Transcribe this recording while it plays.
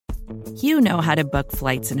You know how to book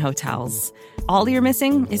flights and hotels. All you're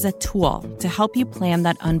missing is a tool to help you plan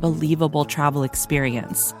that unbelievable travel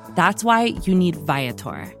experience. That's why you need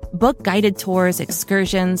Viator. Book guided tours,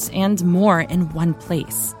 excursions, and more in one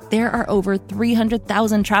place. There are over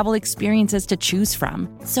 300,000 travel experiences to choose from,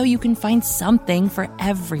 so you can find something for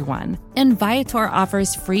everyone. And Viator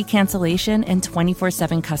offers free cancellation and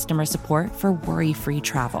 24/7 customer support for worry-free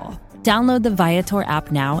travel. Download the Viator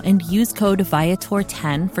app now and use code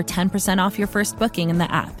Viator10 for 10% off your first booking in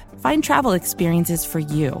the app. Find travel experiences for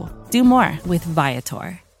you. Do more with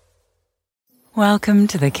Viator. Welcome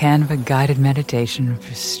to the Canva guided meditation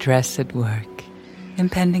for stress at work.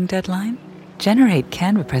 Impending deadline? Generate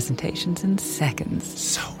Canva presentations in seconds.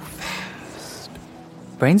 So fast.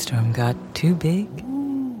 Brainstorm got too big?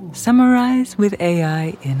 Summarize with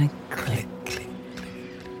AI in a click.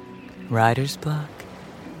 Writer's block?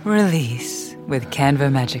 Release with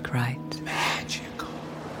Canva Magic Write. Magical.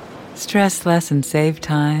 Stress less and save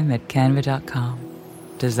time at canva.com.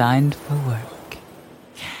 Designed for work.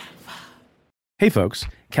 Hey folks,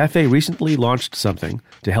 Cafe recently launched something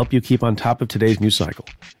to help you keep on top of today's news cycle,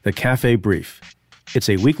 the Cafe Brief. It's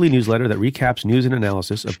a weekly newsletter that recaps news and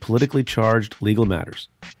analysis of politically charged legal matters.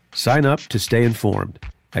 Sign up to stay informed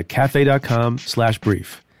at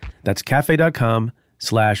cafe.com/brief. That's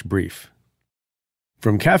cafe.com/brief.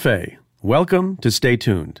 From Cafe, welcome to Stay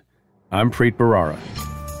Tuned. I'm Preet Bharara.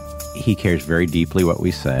 He cares very deeply what we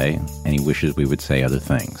say, and he wishes we would say other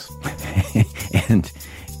things. And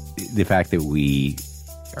the fact that we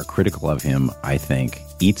are critical of him, I think,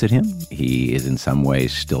 eats at him. He is in some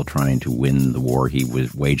ways still trying to win the war he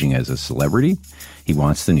was waging as a celebrity. He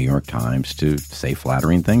wants the New York Times to say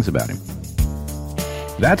flattering things about him.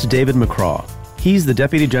 That's David McCraw. He's the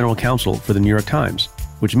Deputy General Counsel for the New York Times,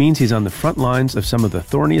 which means he's on the front lines of some of the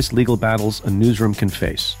thorniest legal battles a newsroom can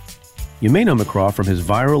face. You may know McCraw from his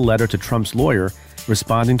viral letter to Trump's lawyer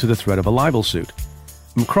responding to the threat of a libel suit.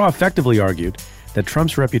 McCraw effectively argued that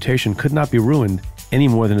Trump's reputation could not be ruined any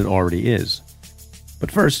more than it already is.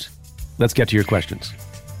 But first, let's get to your questions.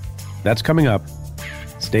 That's coming up.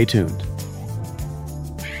 Stay tuned.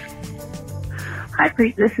 Hi,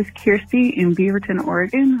 Preet. This is Kirsty in Beaverton,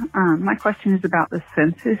 Oregon. My question is about the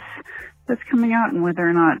census that's coming out and whether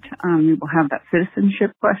or not we will have that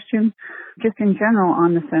citizenship question. Just in general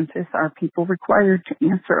on the census, are people required to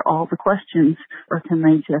answer all the questions, or can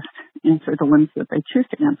they just answer the ones that they choose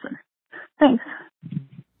to answer? Thanks.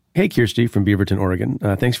 Hey, Kirsty from Beaverton, Oregon.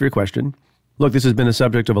 Thanks for your question. Look, this has been a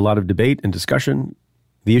subject of a lot of debate and discussion.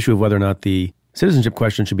 The issue of whether or not the citizenship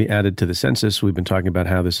question should be added to the census. We've been talking about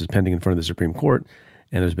how this is pending in front of the Supreme Court,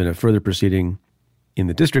 and there's been a further proceeding in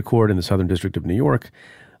the District Court in the Southern District of New York,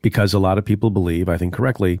 because a lot of people believe, I think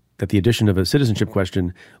correctly, that the addition of a citizenship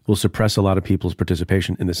question will suppress a lot of people's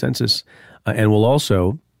participation in the census and will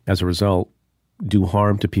also, as a result, do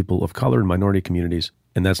harm to people of color and minority communities,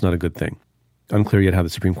 and that's not a good thing. Unclear yet how the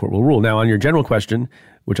Supreme Court will rule. Now, on your general question,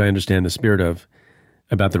 which I understand the spirit of,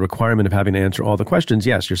 about the requirement of having to answer all the questions,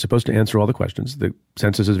 yes, you're supposed to answer all the questions. The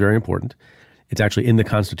census is very important. It's actually in the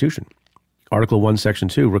Constitution. Article 1, Section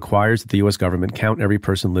 2 requires that the U.S. government count every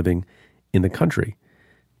person living in the country,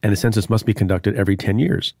 and the census must be conducted every 10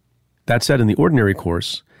 years. That said, in the ordinary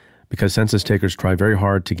course, because census takers try very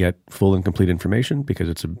hard to get full and complete information, because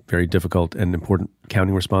it's a very difficult and important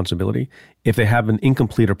counting responsibility, if they have an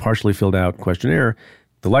incomplete or partially filled out questionnaire,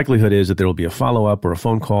 the likelihood is that there will be a follow-up or a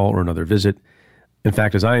phone call or another visit. In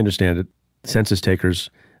fact, as I understand it, census takers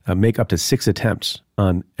make up to 6 attempts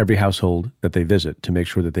on every household that they visit to make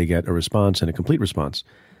sure that they get a response and a complete response.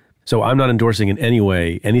 So I'm not endorsing in any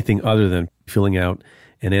way anything other than filling out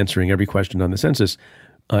and answering every question on the census.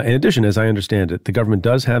 In addition, as I understand it, the government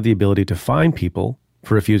does have the ability to fine people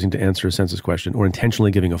for refusing to answer a census question or intentionally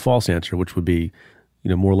giving a false answer, which would be,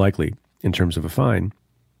 more likely in terms of a fine.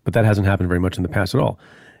 But that hasn't happened very much in the past at all.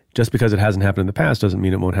 Just because it hasn't happened in the past doesn't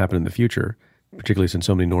mean it won't happen in the future, particularly since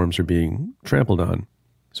so many norms are being trampled on.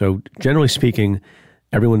 So generally speaking,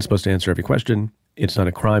 everyone's supposed to answer every question. It's not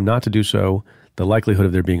a crime not to do so. The likelihood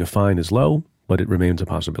of there being a fine is low, but it remains a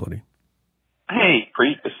possibility. Hey,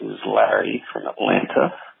 Preet, this is Larry from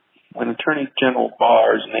Atlanta. When Attorney General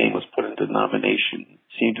Barr's name was put into nomination, it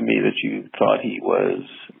seemed to me that you thought he was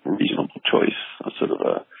a reasonable choice, a sort of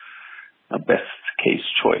a best case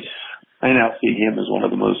choice. I now see him as one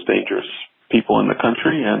of the most dangerous people in the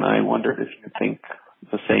country, and I wondered if you think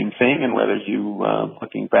the same thing and whether you,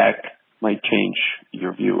 looking back, might change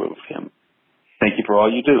your view of him. Thank you for all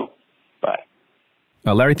you do. Bye.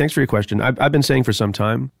 Larry, thanks for your question. I've been saying for some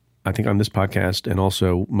time, I think on this podcast and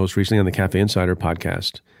also most recently on the Cafe Insider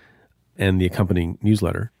podcast and the accompanying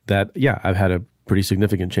newsletter, that, I've had a pretty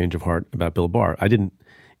significant change of heart about Bill Barr. I didn't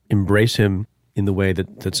embrace him in the way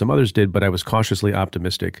that some others did, but I was cautiously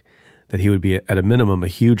optimistic that he would be, at a minimum, a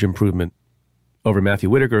huge improvement over Matthew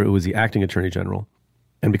Whitaker, who was the acting attorney general.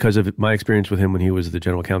 And because of my experience with him when he was the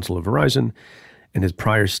general counsel of Verizon and his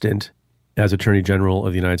prior stint as attorney general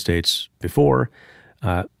of the United States before,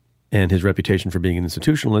 and his reputation for being an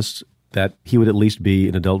institutionalist, that he would at least be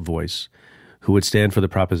an adult voice who would stand for the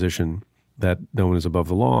proposition that no one is above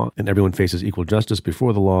the law and everyone faces equal justice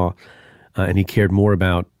before the law. And he cared more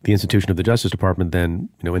about the institution of the Justice Department than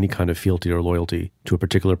any kind of fealty or loyalty to a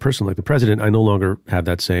particular person like the president. I no longer have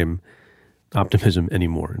that same optimism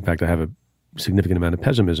anymore. In fact, I have a significant amount of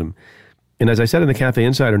pessimism. And as I said in the Cafe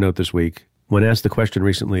Insider note this week, when asked the question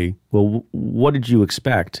recently, well, what did you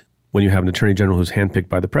expect when you have an attorney general who's handpicked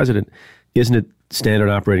by the president? Isn't it standard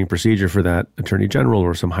operating procedure for that attorney general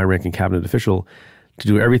or some high-ranking cabinet official to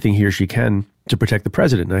do everything he or she can to protect the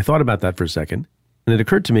president? And I thought about that for a second. And it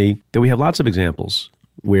occurred to me that we have lots of examples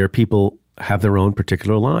where people have their own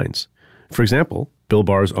particular lines. For example, Bill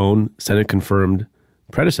Barr's own Senate-confirmed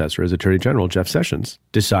predecessor as Attorney General, Jeff Sessions,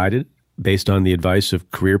 decided, based on the advice of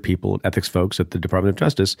career people, ethics folks at the Department of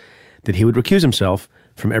Justice, that he would recuse himself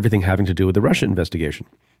from everything having to do with the Russia investigation,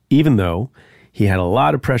 even though he had a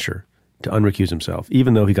lot of pressure to unrecuse himself,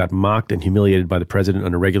 even though he got mocked and humiliated by the president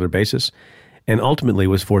on a regular basis, and ultimately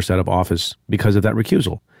was forced out of office because of that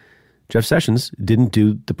recusal. Jeff Sessions didn't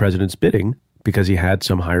do the president's bidding because he had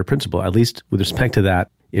some higher principle, at least with respect to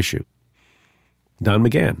that issue. Don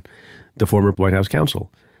McGahn, the former White House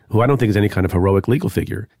counsel, who I don't think is any kind of heroic legal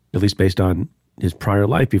figure, at least based on his prior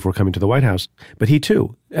life before coming to the White House. But he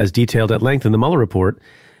too, as detailed at length in the Mueller report,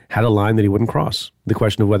 had a line that he wouldn't cross. The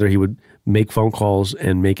question of whether he would make phone calls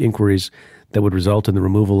and make inquiries that would result in the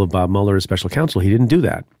removal of Bob Mueller as special counsel. He didn't do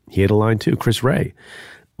that. He had a line too. Chris Wray,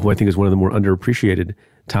 who I think is one of the more underappreciated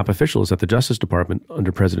top officials at the Justice Department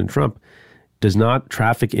under President Trump, does not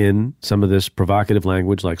traffic in some of this provocative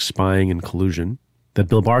language like spying and collusion that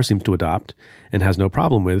Bill Barr seems to adopt and has no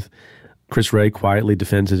problem with. Chris Wray quietly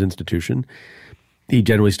defends his institution. He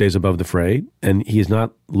generally stays above the fray, and he is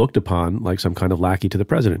not looked upon like some kind of lackey to the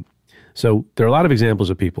president. So there are a lot of examples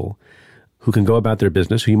of people who can go about their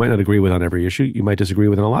business, who you might not agree with on every issue. You might disagree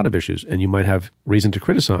with on a lot of issues, and you might have reason to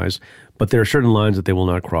criticize, but there are certain lines that they will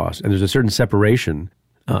not cross. And there's a certain separation,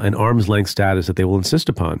 an arm's length status that they will insist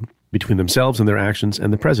upon between themselves and their actions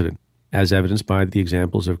and the president, as evidenced by the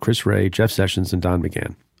examples of Chris Wray, Jeff Sessions, and Don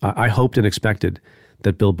McGahn. I hoped and expected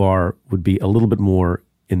that Bill Barr would be a little bit more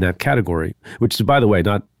in that category, which is, by the way,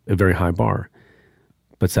 not a very high bar,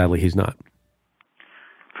 but sadly he's not.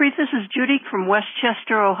 Preet, this is Judy from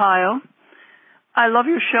Westchester, Ohio. I love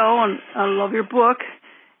your show and I love your book.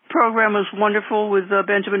 The program was wonderful with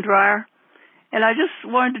Benjamin Dreyer. And I just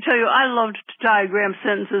wanted to tell you, I loved to diagram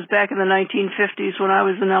sentences back in the 1950s when I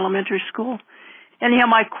was in elementary school. Anyhow,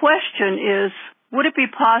 my question is, would it be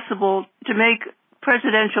possible to make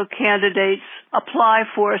presidential candidates apply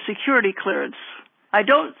for a security clearance? I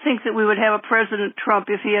don't think that we would have a President Trump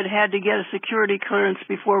if he had to get a security clearance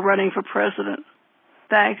before running for president.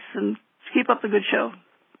 Thanks, and keep up the good show.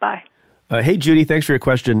 Bye. Hey, Judy, thanks for your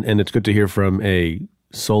question, and it's good to hear from a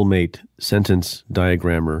soulmate sentence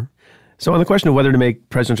diagrammer. So on the question of whether to make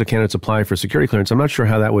presidential candidates apply for security clearance, I'm not sure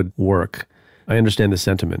how that would work. I understand the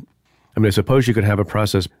sentiment. I mean, I suppose you could have a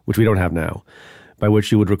process, which we don't have now, by which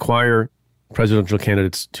you would require presidential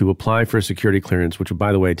candidates to apply for a security clearance, which would,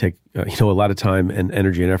 by the way, take a lot of time and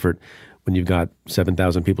energy and effort when you've got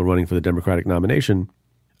 7,000 people running for the Democratic nomination.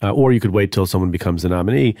 Or you could wait till someone becomes the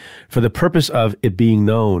nominee for the purpose of it being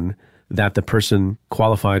known that the person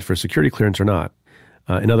qualified for security clearance or not.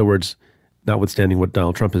 In other words, notwithstanding what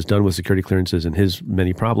Donald Trump has done with security clearances and his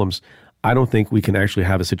many problems, I don't think we can actually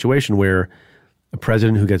have a situation where a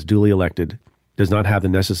president who gets duly elected does not have the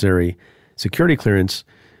necessary security clearance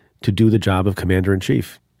to do the job of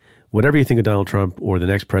commander-in-chief. Whatever you think of Donald Trump or the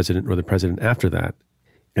next president or the president after that,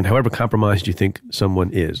 and however compromised you think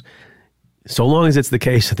someone is, so long as it's the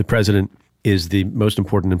case that the president is the most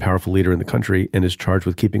important and powerful leader in the country and is charged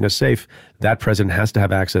with keeping us safe, that president has to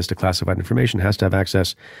have access to classified information, has to have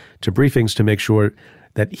access to briefings to make sure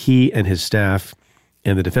that he and his staff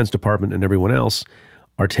and the Defense Department and everyone else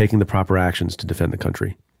are taking the proper actions to defend the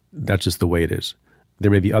country. That's just the way it is. There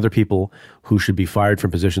may be other people who should be fired from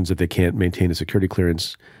positions if they can't maintain a security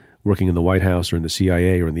clearance working in the White House or in the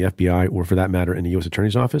CIA or in the FBI or, for that matter, in the U.S.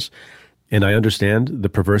 Attorney's Office. And I understand the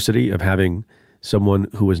perversity of having someone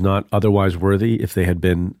who was not otherwise worthy, if they had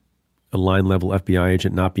been a line-level FBI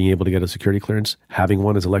agent, not being able to get a security clearance, having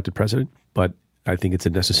one as elected president. But I think it's a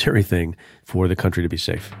necessary thing for the country to be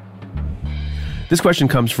safe. This question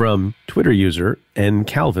comes from Twitter user N.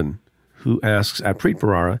 Calvin, who asks, at Preet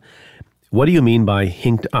Bharara, What do you mean by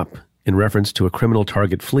hinked up in reference to a criminal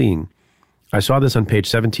target fleeing? I saw this on page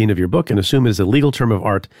 17 of your book and assume it is a legal term of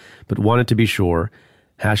art, but wanted to be sure.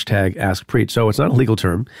 Hashtag Ask Preet. So it's not a legal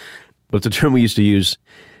term, but it's a term we used to use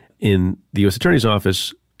in the U.S. Attorney's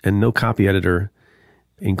Office, and no copy editor,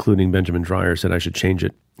 including Benjamin Dreyer, said I should change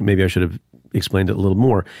it. Maybe I should have explained it a little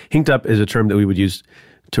more. Hinked up is a term that we would use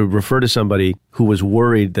to refer to somebody who was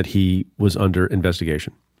worried that he was under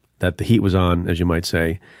investigation, that the heat was on, as you might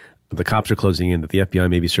say, the cops are closing in, that the FBI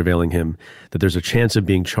may be surveilling him, that there's a chance of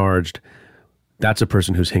being charged. That's a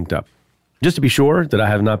person who's hinked up. Just to be sure that I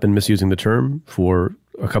have not been misusing the term for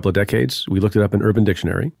a couple of decades, we looked it up in Urban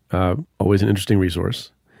Dictionary, always an interesting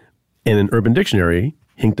resource. In an Urban Dictionary,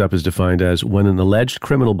 hinked up is defined as when an alleged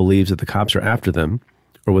criminal believes that the cops are after them,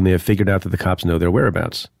 or when they have figured out that the cops know their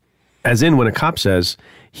whereabouts. As in when a cop says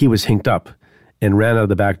he was hinked up and ran out of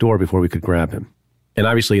the back door before we could grab him. And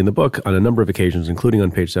obviously in the book, on a number of occasions, including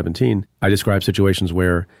on page 17, I describe situations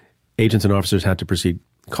where agents and officers had to proceed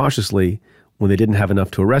cautiously when they didn't have enough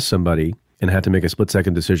to arrest somebody and had to make a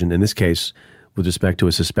split-second decision, in this case, with respect to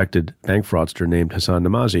a suspected bank fraudster named Hassan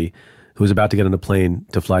Namazi, who was about to get on a plane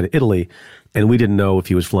to fly to Italy, and we didn't know if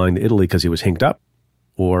he was flying to Italy because he was hinked up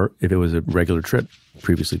or if it was a regular trip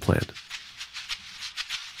previously planned.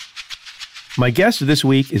 My guest this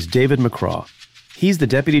week is David McCraw. He's the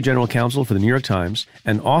Deputy General Counsel for the New York Times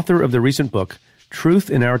and author of the recent book,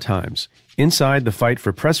 Truth in Our Times, Inside the Fight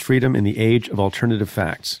for Press Freedom in the Age of Alternative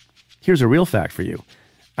Facts. Here's a real fact for you.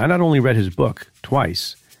 I not only read his book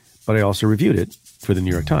twice, but I also reviewed it for the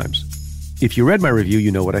New York Times. If you read my review,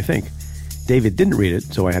 you know what I think. David didn't read it,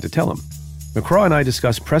 so I had to tell him. McCraw and I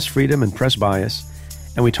discuss press freedom and press bias,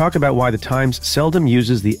 and we talk about why the Times seldom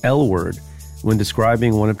uses the L word when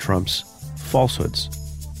describing one of Trump's falsehoods.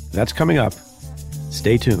 That's coming up.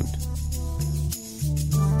 Stay tuned.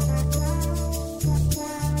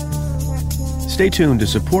 Stay Tuned is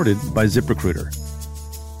supported by ZipRecruiter.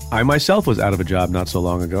 I myself was out of a job not so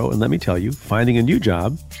long ago, and let me tell you, finding a new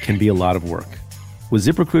job can be a lot of work. With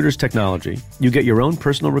ZipRecruiter's technology, you get your own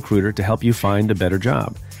personal recruiter to help you find a better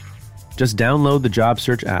job. Just download the job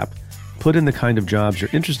search app, put in the kind of jobs you're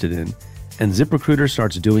interested in, and ZipRecruiter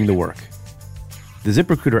starts doing the work. The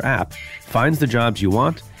ZipRecruiter app finds the jobs you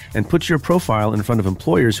want and puts your profile in front of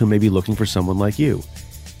employers who may be looking for someone like you.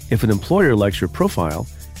 If an employer likes your profile,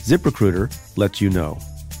 ZipRecruiter lets you know.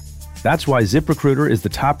 That's why ZipRecruiter is the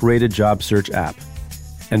top-rated job search app.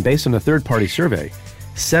 And based on a third-party survey,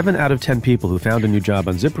 7 out of 10 people who found a new job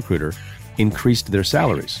on ZipRecruiter increased their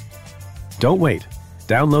salaries. Don't wait.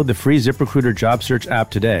 Download the free ZipRecruiter job search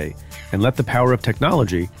app today and let the power of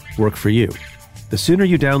technology work for you. The sooner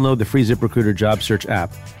you download the free ZipRecruiter job search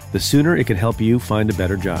app, the sooner it can help you find a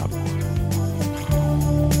better job.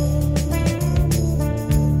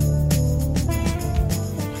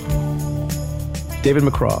 David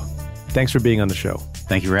McCraw, thanks for being on the show.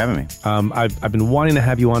 Thank you for having me. I've been wanting to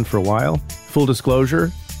have you on for a while. Full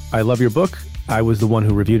disclosure, I love your book. I was the one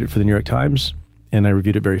who reviewed it for the New York Times, and I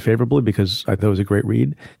reviewed it very favorably because I thought it was a great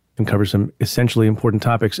read and covers some essentially important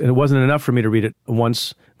topics. And it wasn't enough for me to read it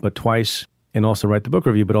once, but twice, and also write the book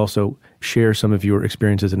review, but also share some of your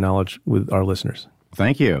experiences and knowledge with our listeners.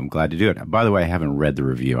 Thank you. I'm glad to do it. By the way, I haven't read the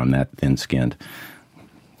review. I'm that thin-skinned.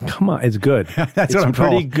 Come on, it's good. That's what I'm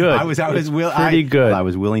pretty told. Good. I was pretty good. I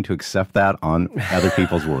was willing to accept that on other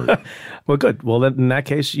people's word. Well, good. Well, then in that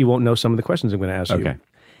case, you won't know some of the questions I'm going to ask you. Okay.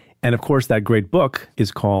 And of course, that great book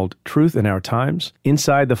is called Truth in Our Times,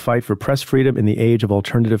 Inside the Fight for Press Freedom in the Age of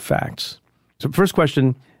Alternative Facts. So first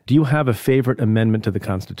question, do you have a favorite amendment to the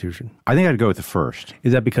Constitution? I think I'd go with the first.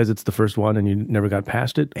 Is that because it's the first one and you never got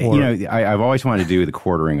past it? Or? You know, I've always wanted to do the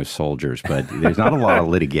quartering of soldiers, but there's not a lot of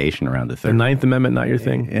litigation around the third. The Ninth Amendment, not your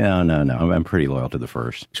thing? Yeah, no. I'm pretty loyal to the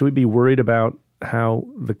first. Should we be worried about how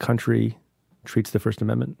the country treats the First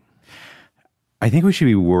Amendment? I think we should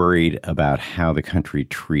be worried about how the country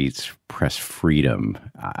treats press freedom.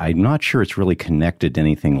 I'm not sure it's really connected to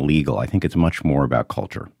anything legal. I think it's much more about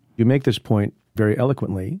culture. You make this point very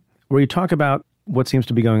eloquently, where you talk about what seems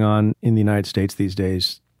to be going on in the United States these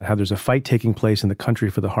days, how there's a fight taking place in the country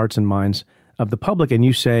for the hearts and minds of the public. And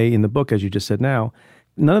you say in the book, as you just said now,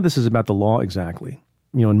 none of this is about the law exactly.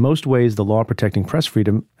 You know, in most ways, the law protecting press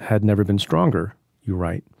freedom had never been stronger, you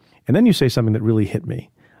write. And then you say something that really hit me,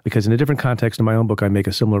 because in a different context in my own book, I make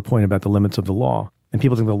a similar point about the limits of the law. And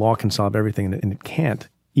people think the law can solve everything, and it can't,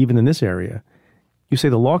 even in this area. You say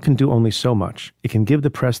the law can do only so much. It can give the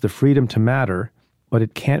press the freedom to matter, but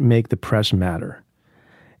it can't make the press matter.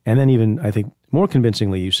 And then even, I think, more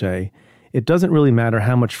convincingly, you say, it doesn't really matter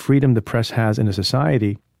how much freedom the press has in a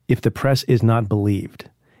society if the press is not believed.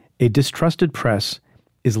 A distrusted press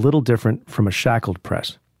is little different from a shackled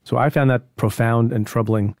press. So I found that profound and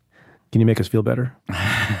troubling. Can you make us feel better?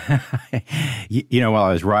 While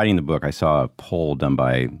I was writing the book, I saw a poll done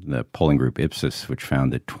by the polling group Ipsos, which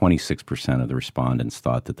found that 26% of the respondents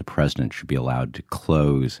thought that the president should be allowed to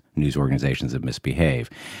close news organizations that misbehave.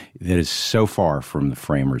 That is so far from the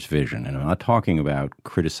framers' vision. And I'm not talking about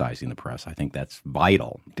criticizing the press. I think that's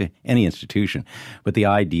vital to any institution. But the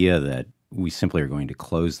idea that we simply are going to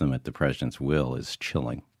close them at the president's will is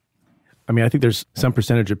chilling. I mean, I think there's some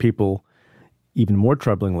percentage of people, even more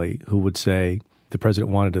troublingly, who would say the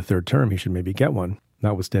president wanted a third term, he should maybe get one,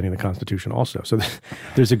 notwithstanding the Constitution also. So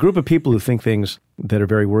there's a group of people who think things that are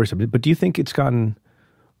very worrisome. But do you think it's gotten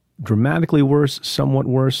dramatically worse, somewhat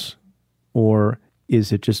worse, or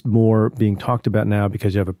is it just more being talked about now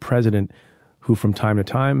because you have a president who from time to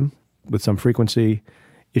time, with some frequency,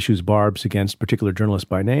 issues barbs against particular journalists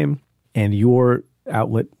by name, and your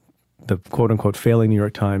outlet, the quote-unquote failing New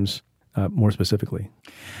York Times, more specifically?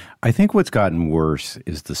 I think what's gotten worse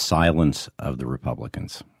is the silence of the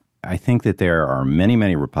Republicans. I think that there are many,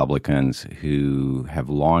 many Republicans who have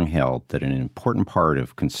long held that an important part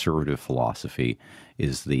of conservative philosophy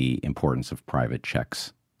is the importance of private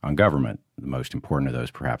checks on government, the most important of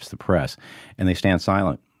those perhaps the press, and they stand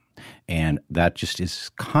silent. And that just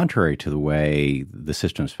is contrary to the way the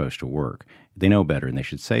system is supposed to work. They know better and they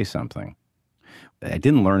should say something. I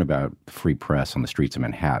didn't learn about the free press on the streets of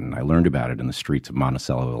Manhattan. I learned about it in the streets of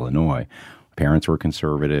Monticello, Illinois. Parents were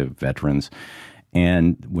conservative, veterans.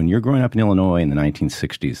 And when you're growing up in Illinois in the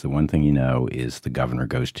 1960s, the one thing you know is the governor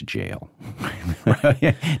goes to jail.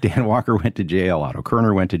 Dan Walker went to jail. Otto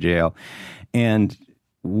Kerner went to jail. And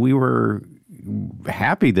we were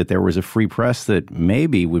happy that there was a free press that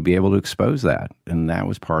maybe would be able to expose that. And that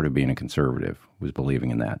was part of being a conservative, was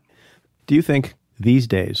believing in that. Do you think these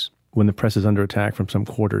days, when the press is under attack from some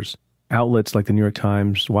quarters, outlets like the New York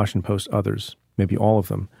Times, Washington Post, others, maybe all of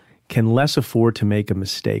them, can less afford to make a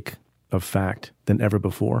mistake of fact than ever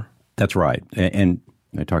before? That's right. And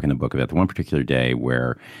I talk in the book about the one particular day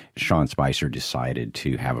where Sean Spicer decided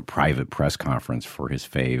to have a private press conference for his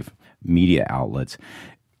fave media outlets.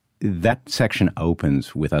 That section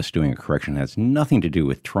opens with us doing a correction that has nothing to do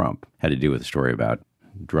with Trump, had to do with a story about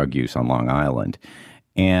drug use on Long Island.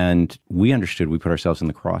 And we understood we put ourselves in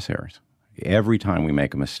the crosshairs. Every time we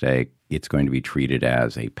make a mistake, it's going to be treated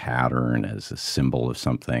as a pattern, as a symbol of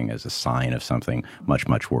something, as a sign of something much,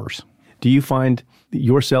 much worse. Do you find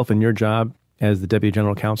yourself in your job as the Deputy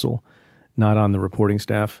General Counsel, not on the reporting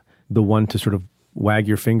staff, the one to sort of wag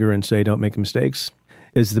your finger and say, don't make mistakes?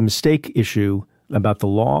 Is the mistake issue about the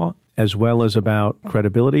law as well as about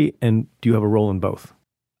credibility? And do you have a role in both?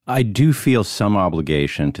 I do feel some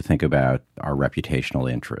obligation to think about our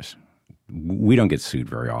reputational interests. We don't get sued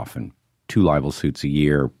very often. 2 libel suits a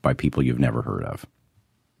year by people you've never heard of.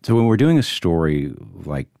 So when we're doing a story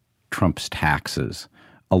like Trump's taxes,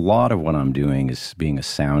 a lot of what I'm doing is being a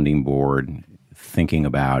sounding board, thinking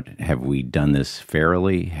about, have we done this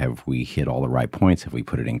fairly? Have we hit all the right points? Have we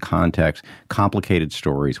put it in context? Complicated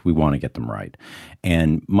stories, we want to get them right.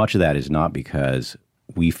 And much of that is not because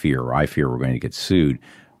we fear or I fear we're going to get sued.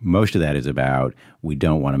 Most of that is about we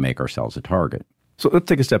don't want to make ourselves a target. So let's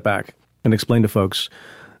take a step back and explain to folks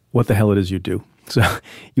what the hell it is you do. So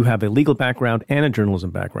you have a legal background and a journalism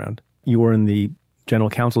background. You were in the general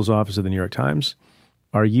counsel's office of the New York Times.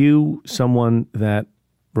 Are you someone that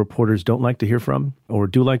reporters don't like to hear from or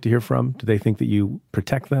do like to hear from? Do they think that you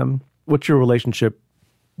protect them? What's your relationship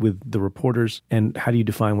with the reporters, and how do you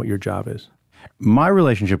define what your job is? My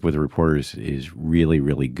relationship with the reporters is really,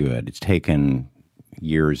 really good. It's taken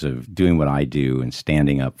years of doing what I do and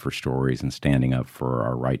standing up for stories and standing up for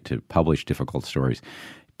our right to publish difficult stories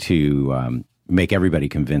to make everybody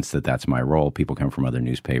convinced that that's my role. People come from other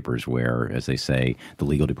newspapers where, as they say, the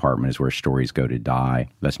legal department is where stories go to die.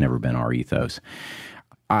 That's never been our ethos.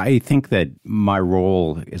 I think that my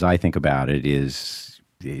role, as I think about it,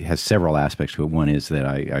 it has several aspects to it. One is that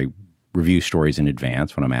I review stories in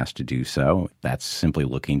advance when I'm asked to do so. That's simply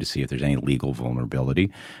looking to see if there's any legal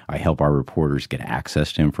vulnerability. I help our reporters get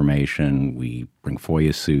access to information. We bring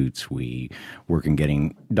FOIA suits. We work in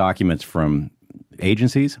getting documents from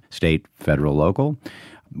agencies, state, federal, local.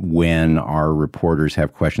 When our reporters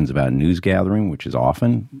have questions about news gathering, which is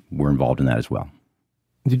often, we're involved in that as well.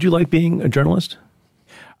 Did you like being a journalist?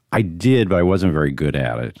 I did, but I wasn't very good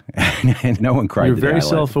at it. No one cried. You're very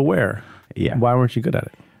self-aware. Yeah. Why weren't you good at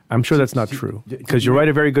it? I'm sure that's not true, because you write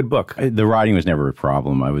a very good book. The writing was never a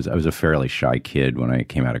problem. I was a fairly shy kid when I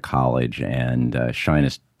came out of college, and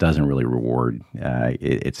shyness doesn't really reward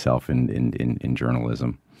itself in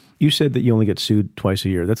journalism. You said that you only get sued twice a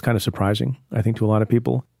year. That's kind of surprising, I think, to a lot of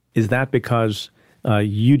people. Is that because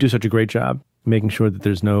you do such a great job making sure that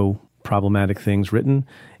there's no problematic things written?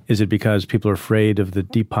 Is it because people are afraid of the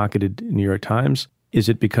deep-pocketed New York Times? Is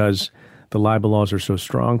it because the libel laws are so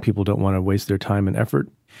strong, people don't want to waste their time and effort?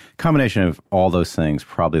 Combination of all those things,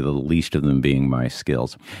 probably the least of them being my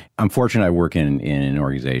skills. I'm fortunate I work in an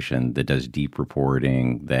organization that does deep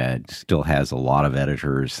reporting, that still has a lot of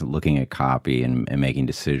editors looking at copy and making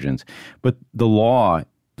decisions. But the law in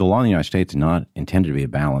the United States is not intended to be a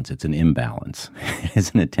balance. It's an imbalance.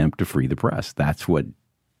 It's an attempt to free the press. That's what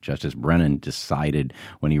Justice Brennan decided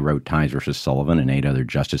when he wrote Times versus Sullivan, and 8 other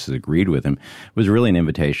justices agreed with him. It was really an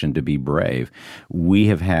invitation to be brave. We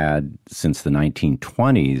have had, since the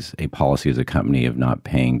 1920s, a policy as a company of not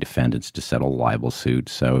paying defendants to settle libel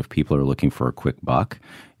suits. So if people are looking for a quick buck,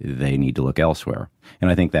 they need to look elsewhere. And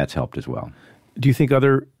I think that's helped as well. Do you think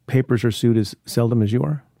other papers are sued as seldom as you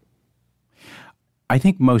are? I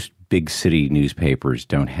think most big city newspapers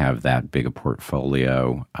don't have that big a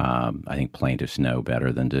portfolio. I think plaintiffs know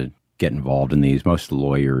better than to get involved in these. Most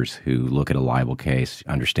lawyers who look at a libel case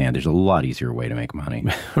understand there's a lot easier way to make money.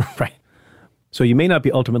 Right. So you may not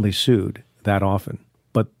be ultimately sued that often,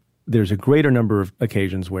 but there's a greater number of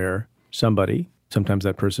occasions where somebody, sometimes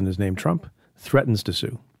that person is named Trump, threatens to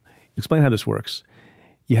sue. Explain how this works.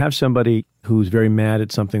 You have somebody who's very mad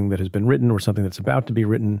at something that has been written or something that's about to be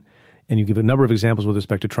written, and you give a number of examples with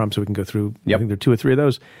respect to Trump, so we can go through, I think there are 2 or 3 of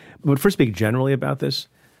those. But first speak generally about this.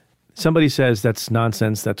 Somebody says, that's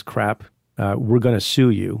nonsense, that's crap, we're going to sue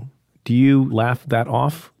you. Do you laugh that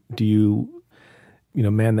off? Do you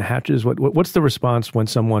man the hatches? What's the response when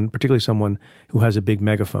someone, particularly someone who has a big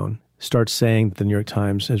megaphone, starts saying that the New York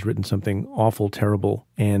Times has written something awful, terrible,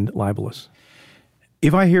 and libelous?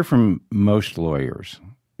 If I hear from most lawyers,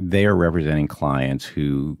 they are representing clients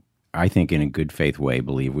who, I think in a good faith way,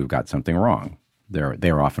 believe we've got something wrong.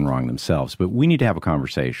 They're often wrong themselves, but we need to have a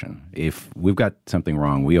conversation. If we've got something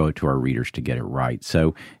wrong, we owe it to our readers to get it right.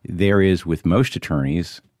 So there is, with most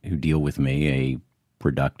attorneys who deal with me, a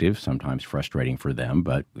productive, sometimes frustrating for them,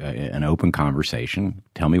 but an open conversation.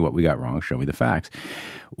 Tell me what we got wrong. Show me the facts.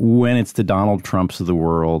 When it's the Donald Trumps of the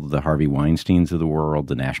world, the Harvey Weinsteins of the world,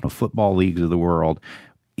 the National Football Leagues of the world,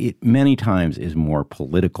 it many times is more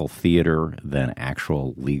political theater than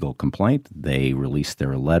actual legal complaint. They release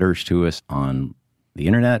their letters to us on the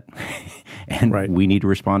internet, and we need to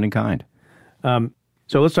respond in kind.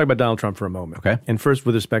 So let's talk about Donald Trump for a moment. Okay. And first,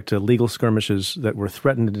 with respect to legal skirmishes that were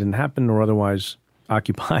threatened and didn't happen or otherwise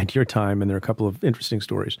occupied your time, and there are a couple of interesting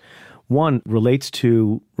stories. One relates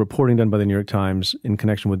to reporting done by the New York Times in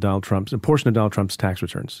connection with Donald Trump's, a portion of Donald Trump's tax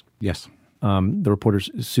returns. Yes. The reporter,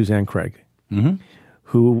 Suzanne Craig,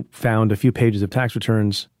 who found a few pages of tax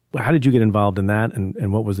returns. How did you get involved in that,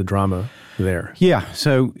 and what was the drama there? Yeah,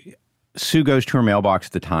 so Sue goes to her mailbox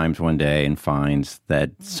at the Times one day and finds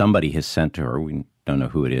that somebody has sent to her, we don't know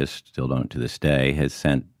who it is, still don't to this day, has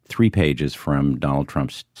sent 3 pages from Donald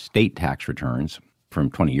Trump's state tax returns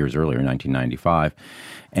from 20 years earlier, 1995.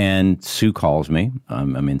 And Sue calls me.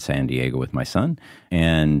 I'm in San Diego with my son,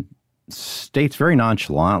 and states very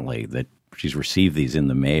nonchalantly that she's received these in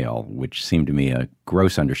the mail, which seemed to me a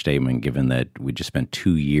gross understatement given that we just spent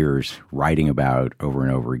 2 years writing about over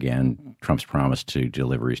and over again Trump's promise to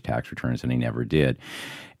deliver his tax returns, and he never did.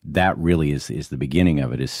 That really is the beginning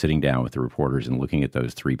of it, is sitting down with the reporters and looking at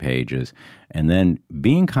those 3 pages and then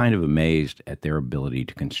being kind of amazed at their ability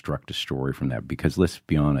to construct a story from that. Because let's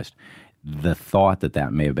be honest, the thought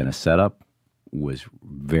that may have been a setup was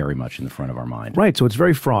very much in the front of our mind. Right. So it's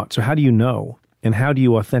very fraught. So how do you know? And how do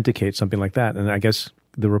you authenticate something like that? And I guess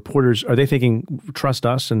the reporters, are they thinking, trust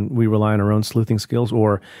us and we rely on our own sleuthing skills?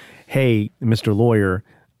 Or, hey, Mr. Lawyer,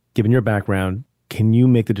 given your background, can you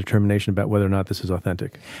make the determination about whether or not this is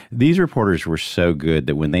authentic? These reporters were so good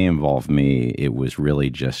that when they involved me, it was really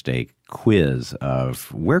just a quiz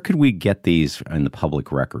of where could we get these in the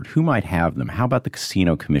public record? Who might have them? How about the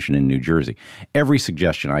Casino Commission in New Jersey? Every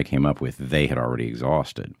suggestion I came up with, they had already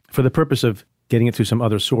exhausted. For the purpose of getting it through some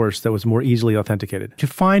other source that was more easily authenticated. To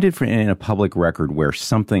find it in a public record where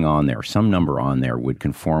something on there, some number on there would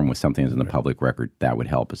conform with something that's in the public record, that would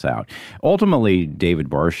help us out. Ultimately, David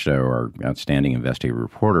Barstow, our outstanding investigative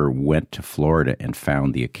reporter, went to Florida and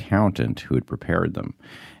found the accountant who had prepared them.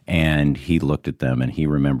 And he looked at them and he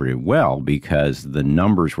remembered it well because the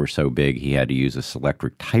numbers were so big he had to use a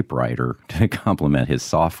Selectric typewriter to complement his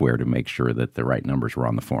software to make sure that the right numbers were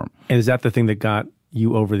on the form. And is that the thing that got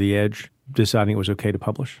you over the edge, deciding it was okay to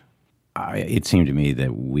publish? It seemed to me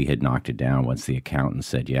that we had knocked it down once the accountant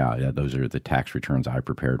said, yeah, those are the tax returns I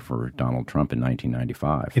prepared for Donald Trump in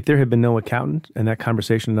 1995. If there had been no accountant and that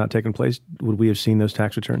conversation had not taken place, would we have seen those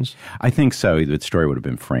tax returns? I think so. The story would have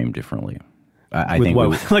been framed differently. I With think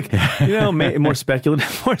what? Like, more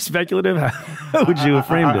speculative. More speculative. How would you have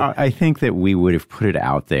framed it? I think that we would have put it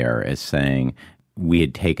out there as saying we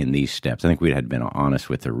had taken these steps. I think we had been honest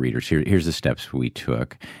with the readers. Here's the steps we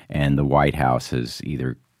took, and the White House has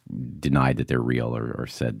either denied that they're real or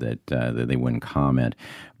said that they wouldn't comment.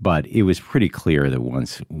 But it was pretty clear that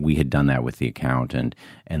once we had done that with the accountant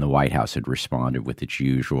and the White House had responded with its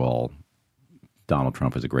usual, Donald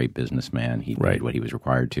Trump was a great businessman, he did what he was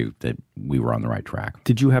required to, that we were on the right track.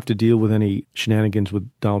 Did you have to deal with any shenanigans with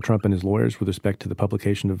Donald Trump and his lawyers with respect to the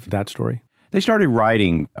publication of that story? They started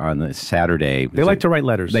writing on the Saturday. They like to write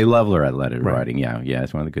letters. They love writing, yeah.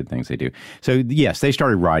 It's one of the good things they do. So, yes, they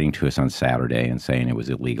started writing to us on Saturday and saying it was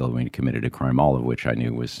illegal and we had committed a crime, all of which I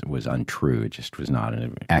knew was untrue. It just was not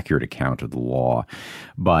an accurate account of the law.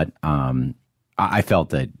 But I felt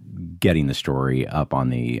that getting the story up on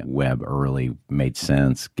the web early made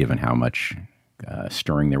sense, given how much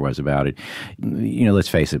stirring there was about it. Let's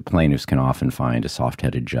face it, plaintiffs can often find a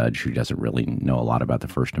soft-headed judge who doesn't really know a lot about the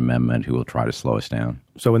First Amendment who will try to slow us down.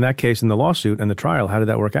 So in that case, in the lawsuit and the trial, how did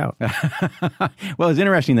that work out? Well, it's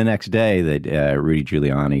interesting the next day that Rudy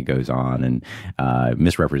Giuliani goes on and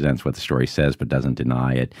misrepresents what the story says but doesn't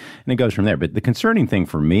deny it. And it goes from there. But the concerning thing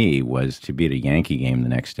for me was to be at a Yankee game the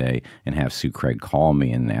next day and have Sue Craig call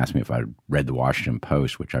me and ask me if I read the Washington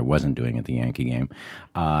Post, which I wasn't doing at the Yankee game.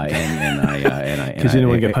 Because you didn't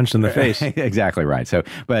want to get punched in the face. Exactly right. So,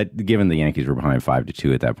 but given the Yankees were behind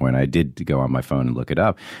 5-2 at that point, I did go on my phone and look it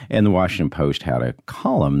up. And the Washington Post had a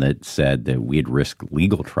column that said that we had risked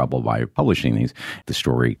legal trouble by publishing these. The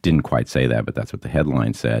story didn't quite say that, but that's what the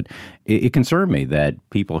headline said. It concerned me that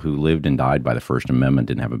people who lived and died by the First Amendment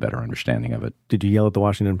didn't have a better understanding of it. Did you yell at the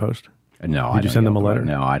Washington Post? No. Did you send them a letter?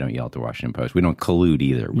 No, I don't yell at the Washington Post. We don't collude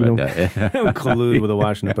either. You don't collude with the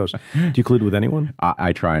Washington Post. Do you collude with anyone?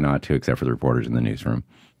 I try not to, except for the reporters in the newsroom.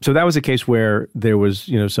 So that was a case where there was,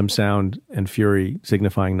 some sound and fury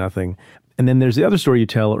signifying nothing. And then there's the other story you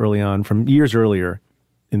tell early on from years earlier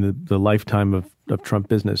in the lifetime of Trump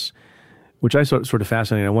business, which I sort of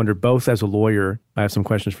fascinating. I wonder, both as a lawyer, I have some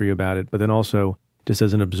questions for you about it, but then also just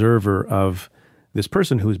as an observer of this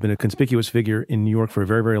person who's been a conspicuous figure in New York for a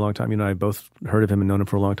very, very long time. You and I have both heard of him and known him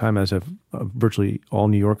for a long time, as have virtually all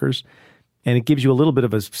New Yorkers. And it gives you a little bit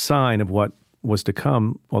of a sign of what was to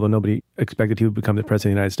come, although nobody expected he would become the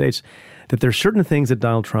president of the United States, that there are certain things that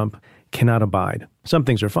Donald Trump cannot abide. Some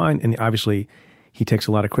things are fine, and obviously he takes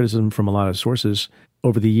a lot of criticism from a lot of sources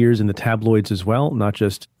over the years in the tabloids as well, not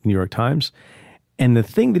just New York Times. And the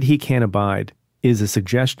thing that he can't abide is a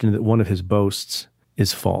suggestion that one of his boasts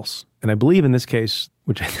is false. And I believe in this case,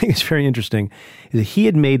 which I think is very interesting, is that he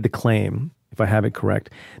had made the claim, if I have it correct,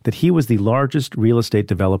 that he was the largest real estate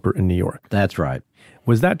developer in New York. That's right.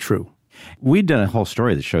 Was that true? We'd done a whole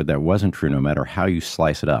story that showed that wasn't true no matter how you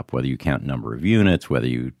slice it up, whether you count number of units, whether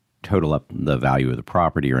you total up the value of the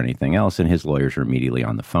property or anything else, and his lawyers are immediately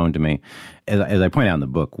on the phone to me. As I point out in the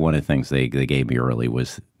book, one of the things they gave me early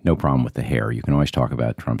was no problem with the hair. You can always talk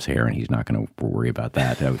about Trump's hair, and he's not going to worry about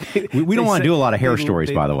that. We don't want to do a lot of hair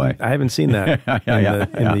stories, by the way. I haven't seen that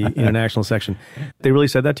in the international section. They really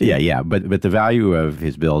said that to you? Yeah. But the value of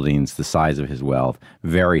his buildings, the size of his wealth,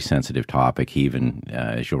 very sensitive topic. He even,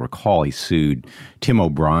 as you'll recall, he sued Tim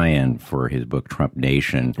O'Brien for his book Trump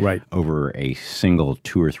Nation over a single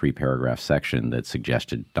 2 or 3 paragraph section that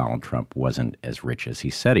suggested Donald Trump wasn't as rich as he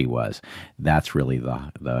said he was. That's really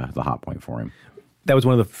the hot point for him. That was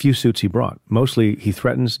one of the few suits he brought. Mostly he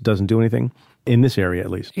threatens, doesn't do anything, in this area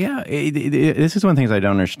at least. Yeah, this is one of the things I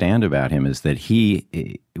don't understand about him is that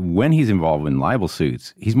when he's involved in libel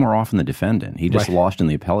suits, he's more often the defendant. He just lost in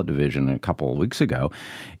the appellate division a couple of weeks ago.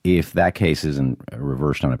 If that case isn't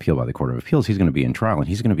reversed on appeal by the Court of Appeals, he's going to be in trial, and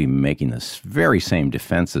he's going to be making the very same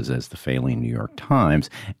defenses as the failing New York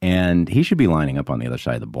Times, and he should be lining up on the other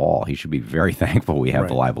side of the ball. He should be very thankful we have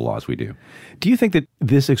the libel laws we do. Do you think that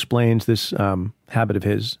this explains this habit of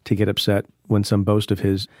his to get upset when some boast of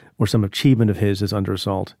his or some achievement of his is under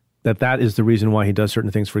assault? That is the reason why he does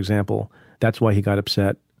certain things. For example, that's why he got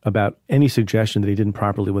upset about any suggestion that he didn't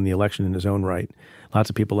properly win the election in his own right. Lots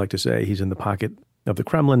of people like to say he's in the pocket of the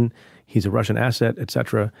Kremlin, he's a Russian asset,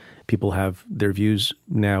 etc. People have their views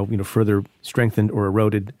now, further strengthened or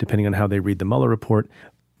eroded depending on how they read the Mueller report.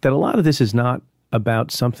 That a lot of this is not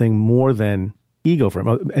about something more than ego for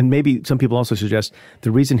him. And maybe some people also suggest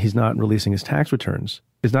the reason he's not releasing his tax returns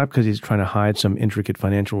is not because he's trying to hide some intricate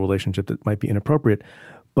financial relationship that might be inappropriate,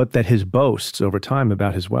 but that his boasts over time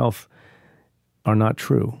about his wealth are not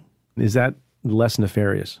true. Is that less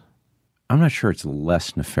nefarious? I'm not sure it's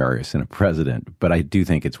less nefarious in a president, but I do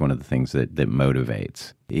think it's one of the things that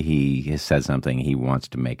motivates. He has said something, he wants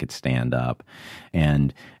to make it stand up.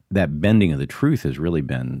 And that bending of the truth has really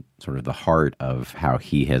been sort of the heart of how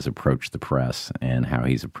he has approached the press and how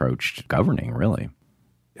he's approached governing, really.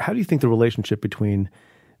 How do you think the relationship between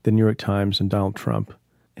the New York Times and Donald Trump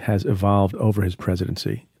has evolved over his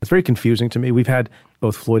presidency? It's very confusing to me. We've had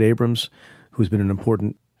both Floyd Abrams, who's been an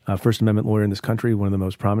important First Amendment lawyer in this country, one of the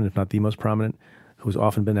most prominent, if not the most prominent, who's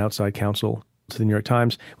often been outside counsel to the New York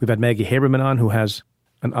Times. We've had Maggie Haberman on, who has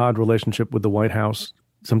an odd relationship with the White House.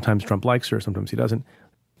 Sometimes Trump likes her, sometimes he doesn't.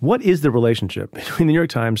 What is the relationship between the New York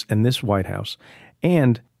Times and this White House?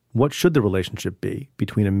 And what should the relationship be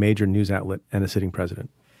between a major news outlet and a sitting president?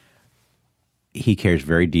 He cares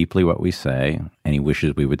very deeply what we say, and he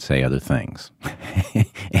wishes we would say other things.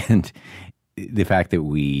 And the fact that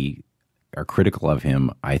we are critical of him,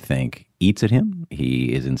 I think, eats at him.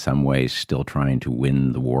 He is in some ways still trying to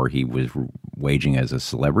win the war he was waging as a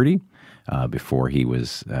celebrity before he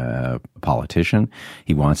was a politician.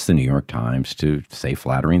 He wants the New York Times to say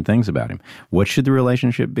flattering things about him. What should the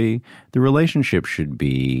relationship be? The relationship should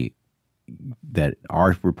be that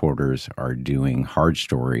our reporters are doing hard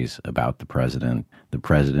stories about the president. The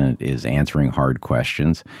president is answering hard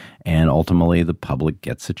questions, and ultimately the public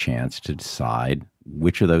gets a chance to decide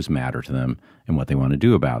which of those matter to them and what they want to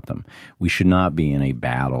do about them. We should not be in a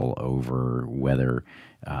battle over whether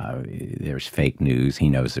there's fake news. He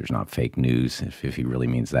knows there's not fake news, if he really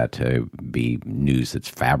means that to be news that's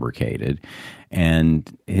fabricated.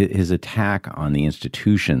 And his attack on the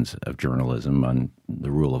institutions of journalism, on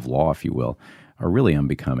the rule of law, if you will, are really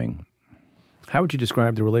unbecoming. How would you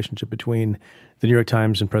describe the relationship between the New York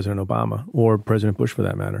Times and President Obama, or President Bush for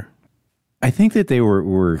that matter? I think that they were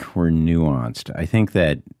nuanced. I think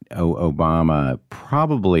that Obama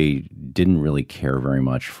probably didn't really care very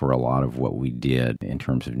much for a lot of what we did in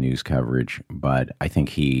terms of news coverage, but I think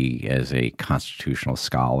he, as a constitutional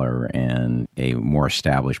scholar and a more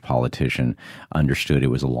established politician, understood it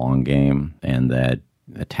was a long game and that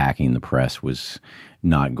attacking the press was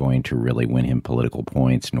not going to really win him political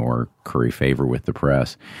points nor curry favor with the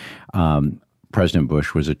press. President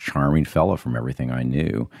Bush was a charming fellow from everything I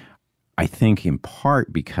knew. I think in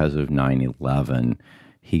part because of 9/11,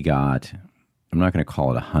 he got, I'm not going to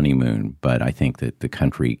call it a honeymoon, but I think that the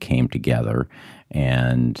country came together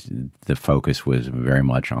and the focus was very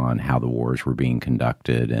much on how the wars were being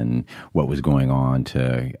conducted and what was going on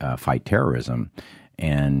to fight terrorism.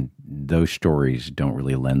 And those stories don't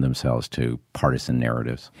really lend themselves to partisan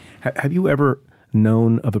narratives. Have you ever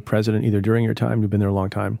known of a president, either during your time, you've been there a long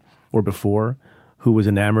time, or before, who was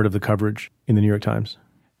enamored of the coverage in the New York Times?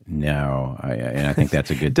 No, and I think that's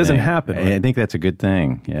a good thing. It doesn't happen. Right? I think that's a good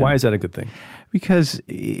thing. Yeah. Why is that a good thing? Because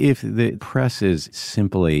if the press is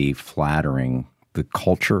simply flattering the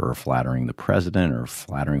culture or flattering the president or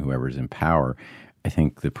flattering whoever's in power, I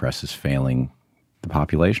think the press is failing the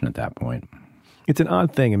population at that point. It's an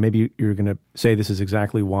odd thing, and maybe you're going to say this is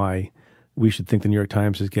exactly why we should think the New York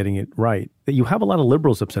Times is getting it right, that you have a lot of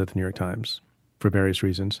liberals upset at the New York Times for various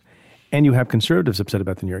reasons, and you have conservatives upset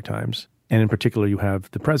about the New York Times. And in particular, you have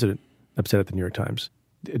the president upset at the New York Times.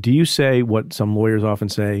 Do you say what some lawyers often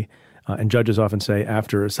say and judges often say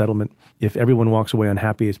after a settlement, if everyone walks away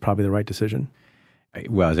unhappy, it's probably the right decision?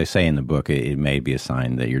 Well, as I say in the book, it may be a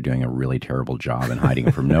sign that you're doing a really terrible job and hiding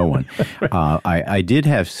from no one. Right. I did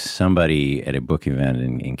have somebody at a book event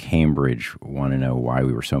in Cambridge want to know why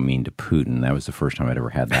we were so mean to Putin. That was the first time I'd ever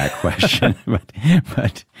had that question.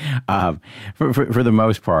 but for the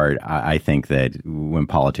most part, I think that when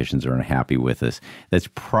politicians are unhappy with us, that's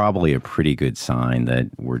probably a pretty good sign that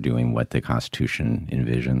we're doing what the Constitution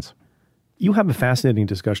envisions. You have a fascinating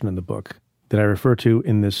discussion in the book that I refer to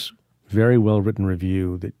in this very well-written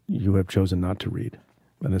review that you have chosen not to read,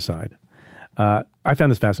 an aside. I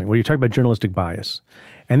found this fascinating. Well, you talk about journalistic bias.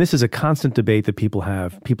 And this is a constant debate that people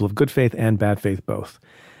have, people of good faith and bad faith both.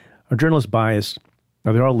 Are journalists biased?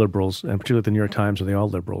 Are they all liberals? And particularly the New York Times, are they all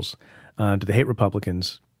liberals? Do they hate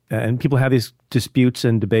Republicans? And people have these disputes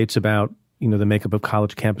and debates about, the makeup of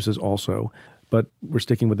college campuses also. But we're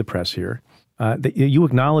sticking with the press here. That you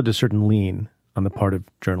acknowledge a certain lean on the part of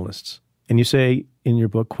journalists. And you say in your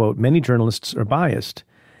book, quote, many journalists are biased,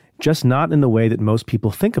 just not in the way that most people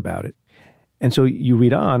think about it. And so you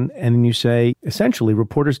read on and then you say, essentially,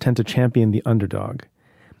 reporters tend to champion the underdog.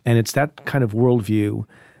 And it's that kind of worldview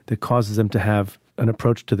that causes them to have an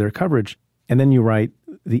approach to their coverage. And then you write,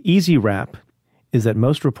 the easy rap is that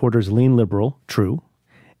most reporters lean liberal, true,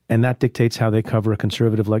 and that dictates how they cover a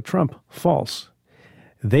conservative like Trump, false.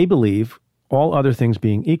 They believe, all other things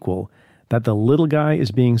being equal, that the little guy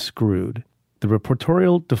is being screwed. The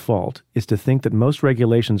reportorial default is to think that most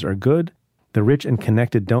regulations are good, the rich and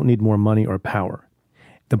connected don't need more money or power.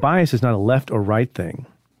 The bias is not a left or right thing.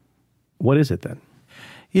 What is it then?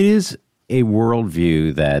 It is a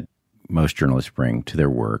worldview that most journalists bring to their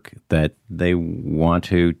work, that they want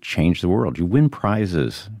to change the world. You win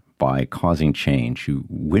prizes by causing change. You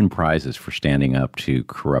win prizes for standing up to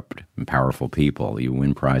corrupt and powerful people. You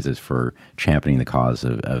win prizes for championing the cause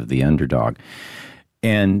of the underdog.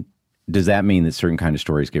 And does that mean that certain kind of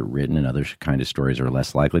stories get written and other kind of stories are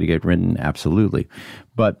less likely to get written? Absolutely.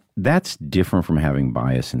 But that's different from having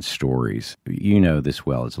bias in stories. You know this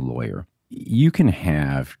well as a lawyer. You can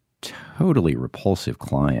have totally repulsive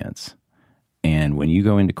clients, and when you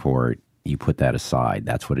go into court, you put that aside.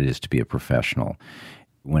 That's what it is to be a professional.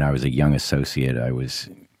 When I was a young associate,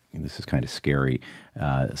 this is kind of scary,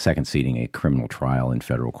 second seating a criminal trial in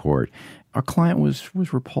federal court. Our client was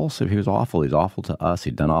repulsive. He was awful. He was awful to us.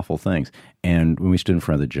 He'd done awful things. And when we stood in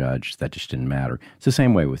front of the judge, that just didn't matter. It's the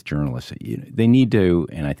same way with journalists. They need to,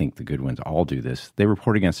 and I think the good ones all do this, they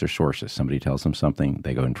report against their sources. Somebody tells them something,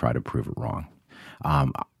 they go and try to prove it wrong.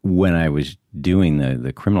 When I was doing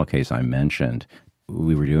the criminal case I mentioned,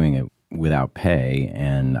 we were doing it without pay,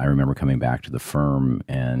 and I remember coming back to the firm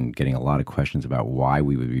and getting a lot of questions about why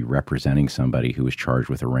we would be representing somebody who was charged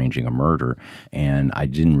with arranging a murder, and I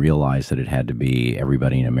didn't realize that it had to be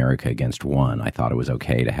everybody in America against one. I thought it was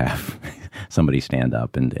okay to have somebody stand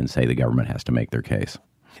up and say the government has to make their case.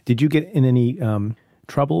 Did you get in any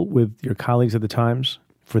trouble with your colleagues at the Times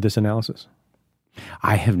for this analysis?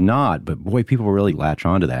 I have not, but boy, people really latch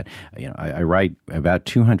onto that. I write about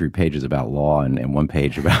 200 pages about law and one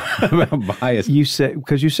page about bias. You say,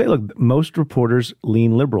 look, most reporters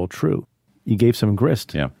lean liberal. True. You gave some grist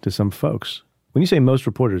to some folks. When you say most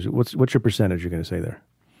reporters, what's your percentage you're going to say there?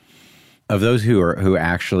 Of those who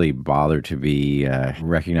actually bother to be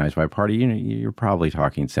recognized by a party, you're probably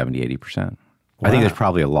talking 70, 80%. Wow. I think there's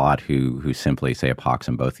probably a lot who simply say a pox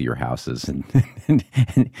in both of your houses and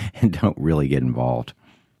don't really get involved.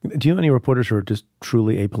 Do you know any reporters who are just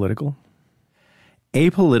truly apolitical?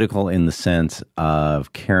 Apolitical in the sense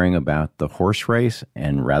of caring about the horse race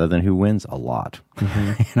and rather than who wins, a lot.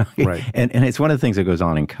 Mm-hmm. Right. And it's one of the things that goes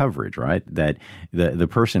on in coverage, right? That the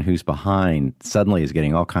person who's behind suddenly is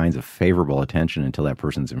getting all kinds of favorable attention until that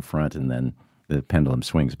person's in front and then the pendulum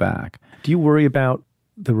swings back. Do you worry about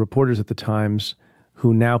the reporters at the Times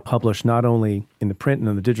who now publish not only in the print and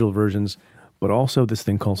in the digital versions, but also this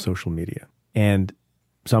thing called social media? And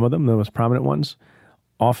some of them, the most prominent ones,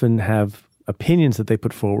 often have opinions that they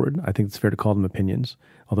put forward. I think it's fair to call them opinions,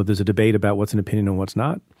 although there's a debate about what's an opinion and what's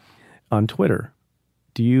not, on Twitter.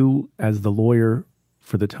 Do you, as the lawyer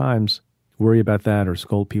for the Times, worry about that or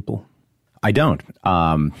scold people? I don't.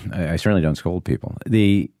 I certainly don't scold people.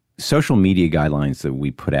 The social media guidelines that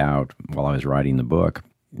we put out while I was writing the book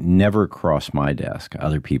never crossed my desk.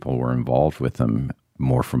 Other people were involved with them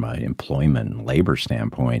more from an employment and labor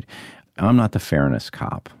standpoint. I'm not the fairness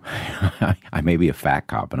cop. I may be a fact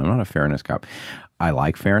cop, but I'm not a fairness cop. I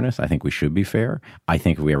like fairness. I think we should be fair. I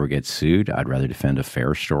think if we ever get sued, I'd rather defend a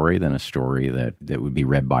fair story than a story that would be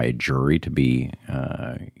read by a jury to be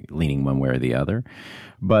leaning one way or the other.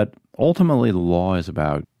 But ultimately, the law is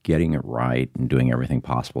about getting it right and doing everything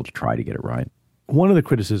possible to try to get it right. One of the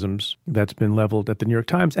criticisms that's been leveled at the New York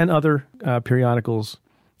Times and other periodicals,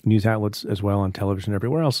 news outlets as well, on television,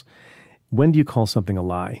 everywhere else, when do you call something a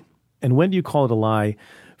lie? And when do you call it a lie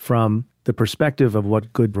from the perspective of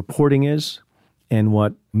what good reporting is and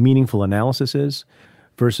what meaningful analysis is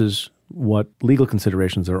versus what legal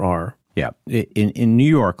considerations there are? Yeah. In New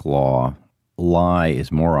York law, lie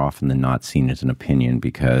is more often than not seen as an opinion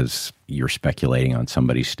because you're speculating on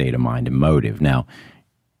somebody's state of mind and motive. Now,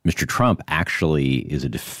 Mr. Trump actually is a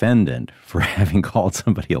defendant for having called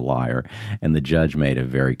somebody a liar, and the judge made a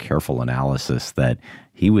very careful analysis that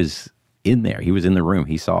he was in there. He was in the room.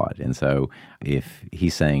 He saw it. And so if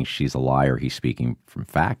he's saying she's a liar, he's speaking from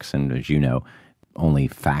facts. And as you know, only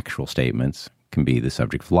factual statements can be the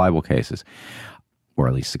subject of libel cases, or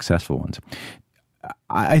at least successful ones.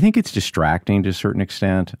 I think it's distracting to a certain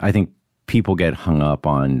extent. I think people get hung up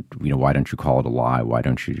on, why don't you call it a lie? Why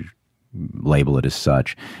don't you label it as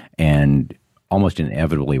such? And almost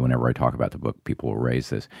inevitably, whenever I talk about the book, people will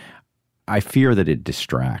raise this. I fear that it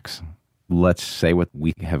distracts. Let's say what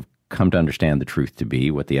we have come to understand the truth to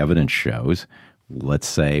be, what the evidence shows. Let's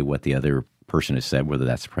say what the other person has said, whether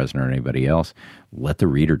that's the president or anybody else. Let the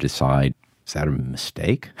reader decide, is that a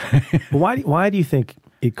mistake? Why do you think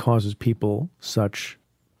it causes people such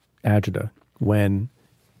agita when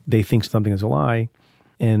they think something is a lie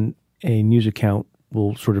and a news account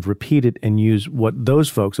will sort of repeat it and use what those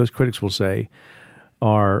critics will say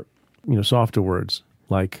are, softer words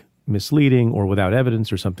like misleading or without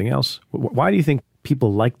evidence or something else? Why do you think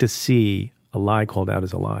people like to see a lie called out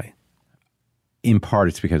as a lie? In part,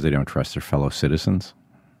 it's because they don't trust their fellow citizens.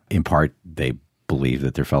 In part, they believe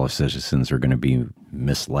that their fellow citizens are going to be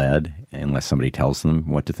misled unless somebody tells them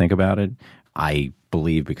what to think about it. I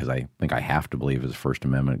believe, because I think I have to believe as a First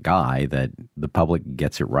Amendment guy, that the public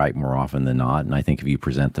gets it right more often than not. And I think if you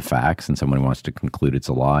present the facts and someone wants to conclude it's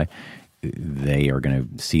a lie, they are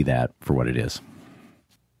going to see that for what it is.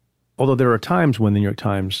 Although there are times when the New York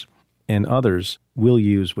Times and others will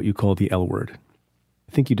use what you call the L word.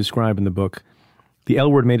 I think you describe in the book, the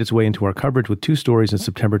L word made its way into our coverage with two stories in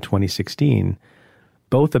September 2016,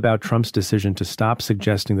 both about Trump's decision to stop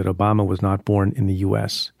suggesting that Obama was not born in the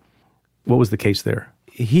U.S. What was the case there?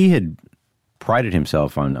 He had prided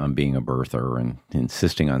himself on being a birther and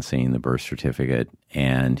insisting on seeing the birth certificate.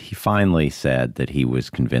 And he finally said that he was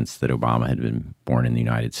convinced that Obama had been born in the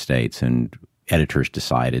United States. And editors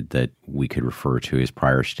decided that we could refer to his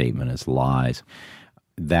prior statement as lies.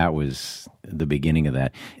 That was the beginning of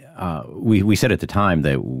that. We said at the time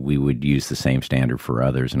that we would use the same standard for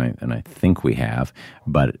others, and I think we have,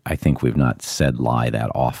 but I think we've not said lie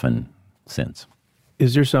that often since.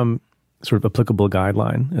 Is there some sort of applicable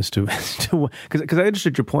guideline as to because I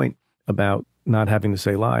understood your point about not having to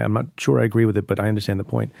say lie. I'm not sure I agree with it, but I understand the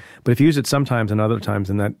point. But if you use it sometimes and other times,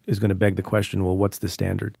 then that is going to beg the question, well, what's the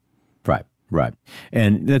standard? Right. Right.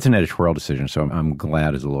 And that's an editorial decision, so I'm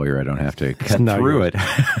glad as a lawyer I don't have to cut through it.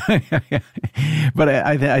 But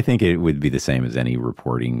I think it would be the same as any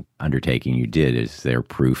reporting undertaking you did. Is there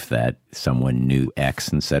proof that someone knew X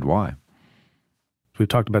and said Y? We've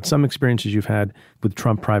talked about some experiences you've had with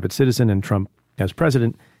Trump private citizen and Trump as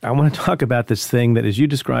president. I want to talk about this thing that, as you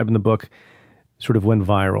describe in the book, sort of went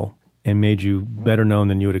viral and made you better known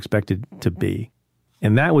than you had expected to be.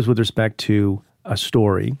 And that was with respect to a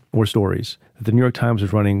story or stories that the New York Times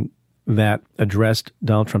was running that addressed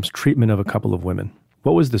Donald Trump's treatment of a couple of women.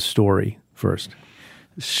 What was the story first?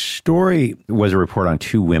 Story was a report on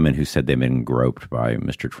two women who said they'd been groped by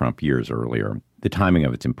Mr. Trump years earlier. The timing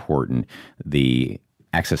of it's important. The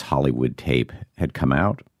Access Hollywood tape had come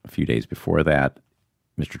out a few days before that.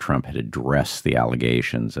 Mr. Trump had addressed the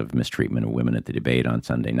allegations of mistreatment of women at the debate on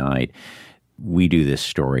Sunday night. We do this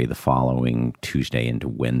story the following Tuesday into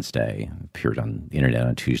Wednesday. It appears on the internet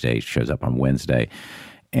on Tuesday, shows up on Wednesday.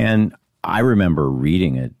 And I remember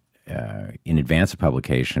reading it in advance of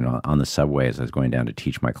publication on the subway as I was going down to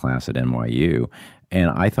teach my class at NYU.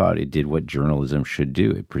 And I thought it did what journalism should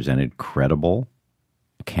do. It presented credible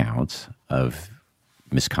accounts of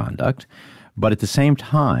misconduct. But at the same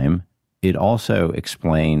time, it also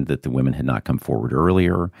explained that the women had not come forward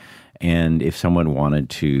earlier. And if someone wanted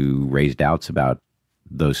to raise doubts about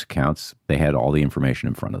those accounts, they had all the information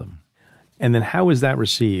in front of them. And then how was that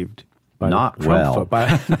received? Not well.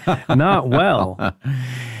 Not well.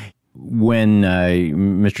 When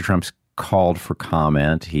Mr. Trump's called for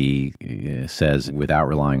comment, he says, without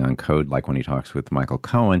relying on code, like when he talks with Michael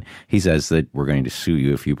Cohen, he says that we're going to sue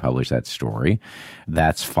you if you publish that story.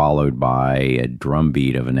 That's followed by a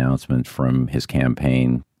drumbeat of announcements from his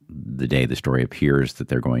campaign the day the story appears that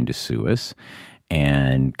they're going to sue us,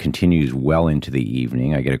 and continues well into the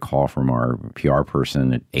evening. I get a call from our PR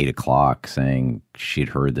person at 8 o'clock saying she'd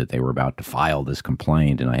heard that they were about to file this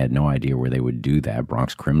complaint, and I had no idea where they would do that.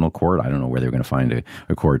 Bronx Criminal Court? I don't know where they were going to find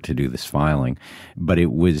a court to do this filing. But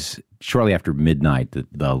it was shortly after midnight that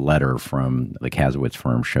the letter from the Kasowitz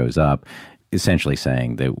firm shows up, essentially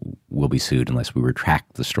saying that we'll be sued unless we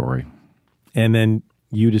retract the story. And then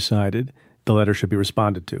you decided the letter should be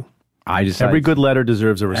responded to. I decided every good letter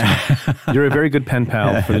deserves a response. You're a very good pen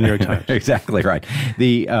pal for the New York Times. Exactly right.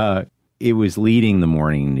 It was leading the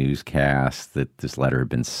morning newscast that this letter had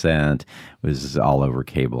been sent. It was all over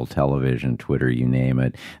cable television, Twitter, you name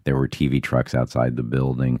it. There were TV trucks outside the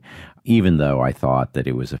building. Even though I thought that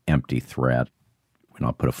it was an empty threat, and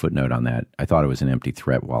I'll put a footnote on that, I thought it was an empty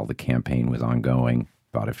threat while the campaign was ongoing.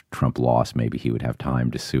 Thought if Trump lost, maybe he would have time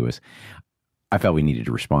to sue us. I felt we needed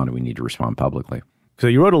to respond, and we need to respond publicly. So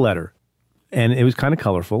you wrote a letter, and it was kind of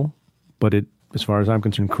colorful, but it, as far as I'm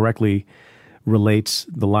concerned, correctly relates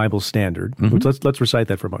the libel standard. Mm-hmm. Which let's recite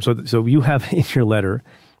that for a moment. So you have in your letter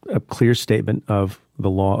a clear statement of the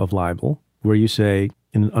law of libel, where you say,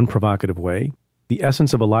 in an unprovocative way, the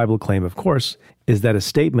essence of a libel claim, of course, is that a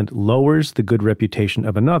statement lowers the good reputation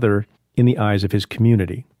of another in the eyes of his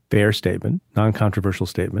community. Fair statement, non-controversial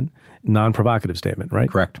statement, non-provocative statement, right?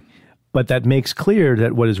 Correct. But that makes clear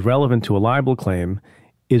that what is relevant to a libel claim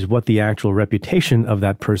is what the actual reputation of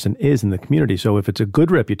that person is in the community. So if it's a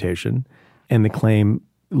good reputation and the claim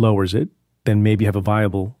lowers it, then maybe you have a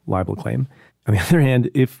viable libel claim. On the other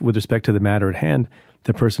hand, if with respect to the matter at hand,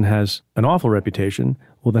 the person has an awful reputation,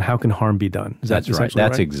 well, then how can harm be done? That's right.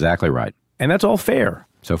 That's exactly right. And that's all fair.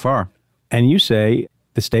 So far. And you say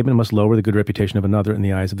The statement must lower the good reputation of another in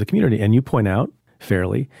the eyes of the community. And you point out,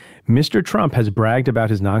 fairly, Mr. Trump has bragged about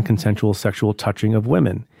his non-consensual sexual touching of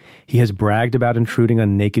women. He has bragged about intruding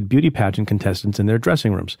on naked beauty pageant contestants in their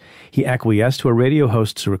dressing rooms. He acquiesced to a radio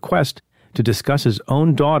host's request to discuss his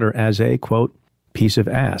own daughter as a, quote, piece of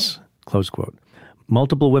ass, close quote.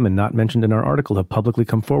 Multiple women not mentioned in our article have publicly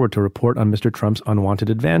come forward to report on Mr. Trump's unwanted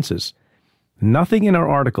advances. Nothing in our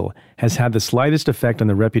article has had the slightest effect on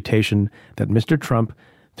the reputation that Mr. Trump,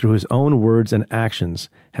 through his own words and actions,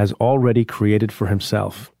 has already created for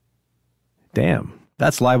himself. Damn.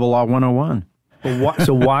 That's libel law 101.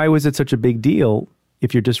 So why was it such a big deal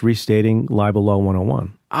if you're just restating libel law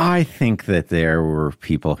 101? I think that there were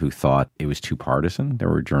people who thought it was too partisan. There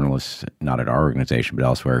were journalists, not at our organization, but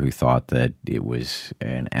elsewhere, who thought that it was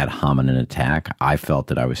an ad hominem attack. I felt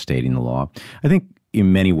that I was stating the law. I think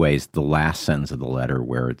in many ways, the last sentence of the letter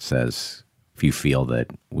where it says, if you feel that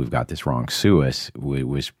we've got this wrong, sue us,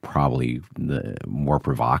 was probably the more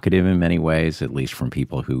provocative in many ways, at least from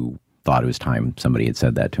people who thought it was time somebody had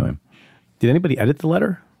said that to him. Did anybody edit the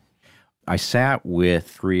letter? I sat with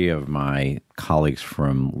 3 of my colleagues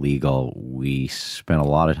from legal. We spent a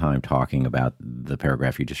lot of time talking about the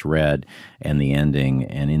paragraph you just read and the ending.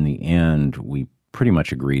 And in the end, we pretty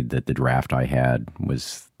much agreed that the draft I had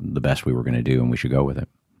was the best we were going to do and we should go with it.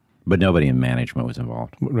 But nobody in management was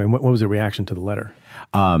involved. What was the reaction to the letter?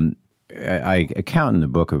 I account in the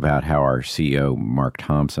book about how our CEO, Mark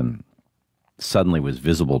Thompson, suddenly was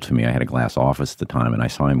visible to me. I had a glass office at the time, and I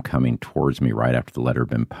saw him coming towards me right after the letter had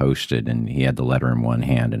been posted, and he had the letter in one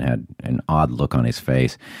hand and had an odd look on his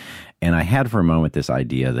face. And I had for a moment this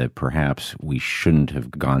idea that perhaps we shouldn't have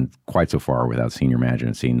gone quite so far without senior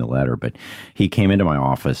management seeing the letter. But he came into my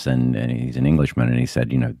office, and he's an Englishman, and he said,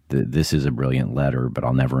 this is a brilliant letter, but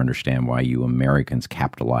I'll never understand why you Americans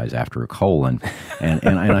capitalize after a colon. And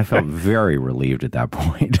I felt very relieved at that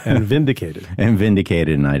point. And vindicated.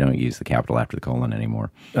 And I don't use the capital after the colon anymore.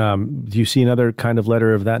 Do you see another kind of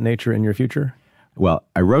letter of that nature in your future? Well,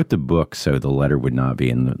 I wrote the book so the letter would not be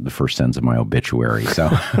in the first sentence of my obituary. So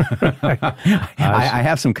I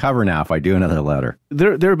have some cover now if I do another letter.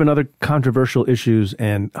 There have been other controversial issues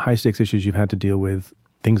and high-stakes issues you've had to deal with,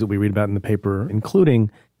 things that we read about in the paper,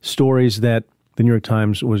 including stories that the New York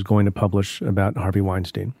Times was going to publish about Harvey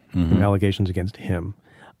Weinstein and allegations against him,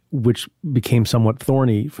 which became somewhat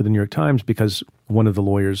thorny for the New York Times because one of the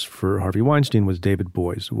lawyers for Harvey Weinstein was David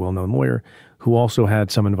Boies, a well-known lawyer, who also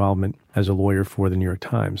had some involvement as a lawyer for the New York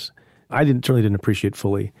Times. I certainly didn't appreciate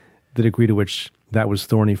fully the degree to which that was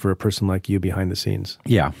thorny for a person like you behind the scenes.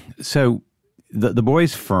 Yeah. So the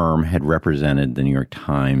Boies firm had represented the New York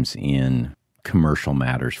Times in commercial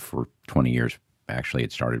matters for 20 years. Actually,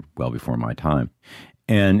 it started well before my time.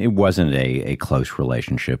 And it wasn't a close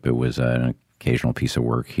relationship. It was an occasional piece of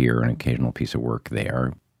work here, an occasional piece of work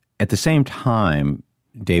there. At the same time,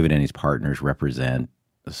 David and his partners represent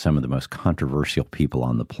some of the most controversial people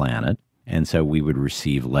on the planet. And so we would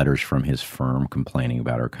receive letters from his firm complaining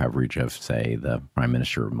about our coverage of, say, the Prime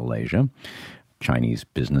Minister of Malaysia, Chinese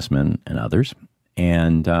businessmen, and others.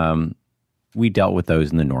 And we dealt with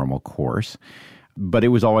those in the normal course. But it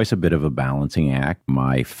was always a bit of a balancing act.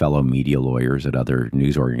 My fellow media lawyers at other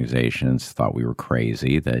news organizations thought we were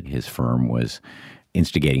crazy, that his firm was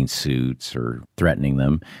instigating suits or threatening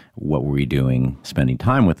them. What were we doing spending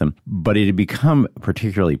time with them? But it had become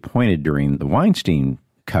particularly pointed during the Weinstein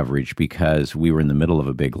coverage because we were in the middle of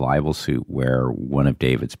a big libel suit where one of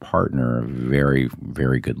David's partner, a very,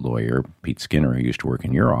 very good lawyer, Pete Skinner, who used to work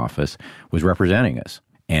in your office, was representing us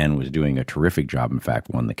and was doing a terrific job, in fact,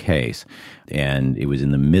 won the case. And it was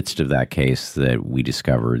in the midst of that case that we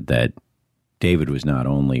discovered that David was not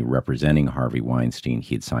only representing Harvey Weinstein,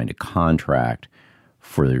 he had signed a contract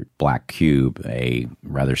for Black Cube, a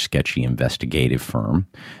rather sketchy investigative firm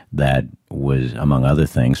that was, among other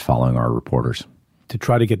things, following our reporters. To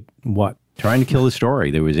try to get what? Trying to kill the story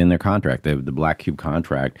that was in their contract. The Black Cube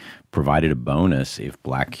contract provided a bonus if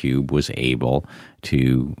Black Cube was able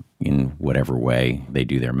to, in whatever way they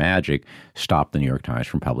do their magic, stop the New York Times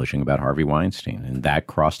from publishing about Harvey Weinstein. And that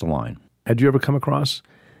crossed the line. Had you ever come across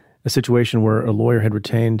a situation where a lawyer had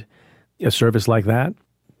retained a service like that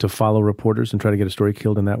to follow reporters and try to get a story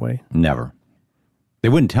killed in that way? Never. They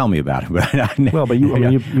wouldn't tell me about it, but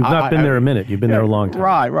you've not been there a minute. You've been there a long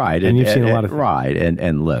time, right, and you've seen a lot of things. Right.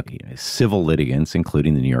 And look, civil litigants,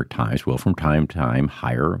 including the New York Times, will from time to time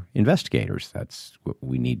hire investigators. That's what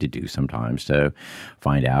we need to do sometimes to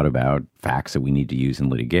find out about facts that we need to use in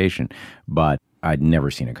litigation. But I'd never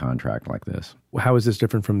seen a contract like this. How is this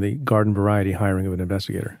different from the garden variety hiring of an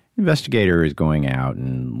investigator? Investigator is going out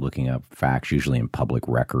and looking up facts, usually in public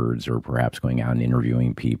records, or perhaps going out and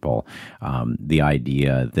interviewing people. The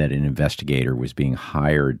idea that an investigator was being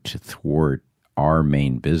hired to thwart our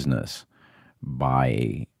main business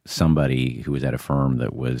by somebody who was at a firm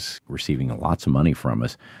that was receiving lots of money from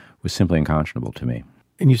us was simply unconscionable to me.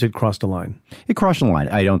 And you said crossed a line. It crossed a line.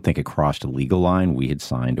 I don't think it crossed a legal line. We had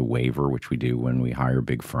signed a waiver, which we do when we hire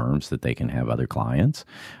big firms, that they can have other clients.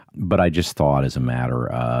 But I just thought, as a matter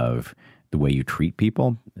of the way you treat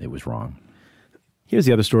people, it was wrong. Here's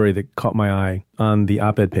the other story that caught my eye on the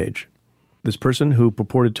op-ed page. This person who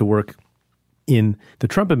purported to work in the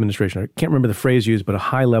Trump administration, I can't remember the phrase used, but a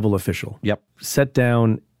high-level official, set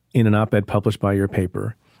down in an op-ed published by your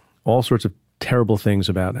paper all sorts of terrible things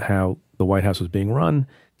about how the White House was being run,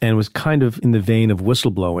 and was kind of in the vein of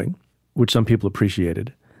whistleblowing, which some people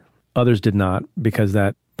appreciated. Others did not, because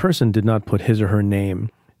that person did not put his or her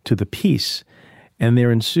name to the piece. And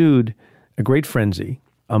there ensued a great frenzy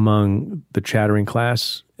among the chattering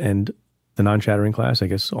class and the non-chattering class, I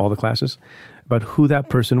guess all the classes, about who that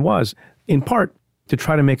person was, in part to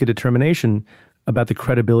try to make a determination about the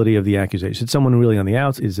credibility of the accusation. Is it someone really on the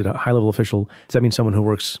outs? Is it a high-level official? Does that mean someone who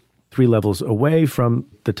works 3 levels away from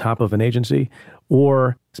the top of an agency?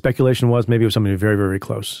 Or speculation was maybe it was somebody very, very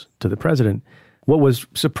close to the president. What was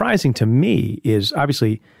surprising to me is,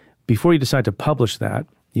 obviously, before you decide to publish that,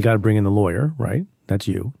 you got to bring in the lawyer, right? That's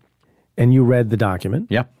you. And you read the document.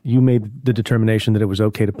 Yep. You made the determination that it was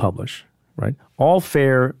okay to publish, right? All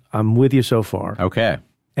fair. I'm with you so far. Okay.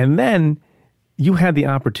 And then you had the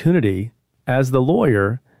opportunity as the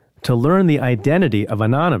lawyer to learn the identity of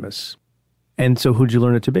Anonymous. And so who'd you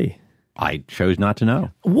learn it to be? I chose not to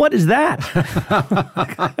know. What is that?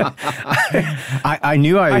 I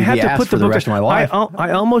knew I would had be to asked put for the rest of my life.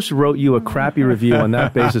 I almost wrote you a crappy review on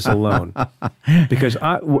that basis alone. Because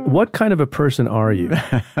what kind of a person are you?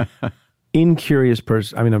 Incurious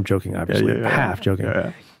person. I mean, I'm joking, obviously. Half joking.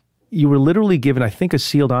 Yeah. You were literally given, I think, a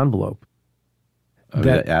sealed envelope.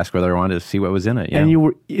 That asked whether I wanted to see what was in it. Yeah.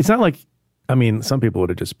 And it's not like, I mean, some people would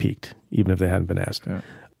have just peeked, even if they hadn't been asked. Yeah.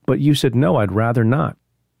 But you said, no, I'd rather not.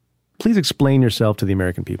 Please explain yourself to the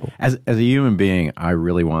American people. As a human being, I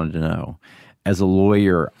really wanted to know. As a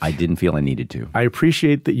lawyer, I didn't feel I needed to. I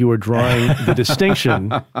appreciate that you are drawing the distinction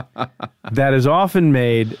that is often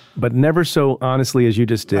made, but never so honestly as you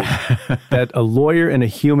just did, that a lawyer and a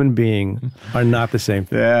human being are not the same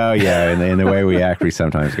thing. Oh, yeah. And in the way we act, we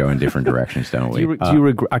sometimes go in different directions, don't we? Do you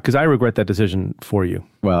regret? Because I regret that decision for you.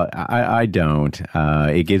 Well, I don't.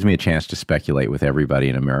 It gives me a chance to speculate with everybody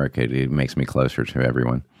in America. It makes me closer to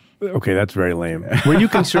everyone. Okay, that's very lame. Were you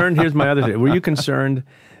concerned? Here's my other thing. Were you concerned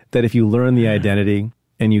that if you learned the identity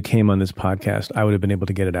and you came on this podcast, I would have been able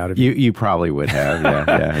to get it out of you? You probably would have.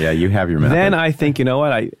 Yeah. You have your method. Then I think, you know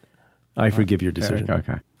what? I forgive your decision.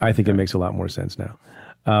 Okay. I think it makes a lot more sense now.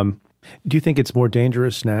 Do you think it's more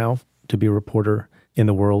dangerous now to be a reporter in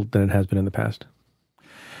the world than it has been in the past?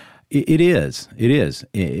 It is.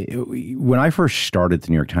 When I first started the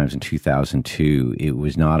New York Times in 2002, it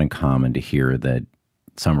was not uncommon to hear that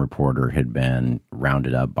some reporter had been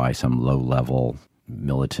rounded up by some low-level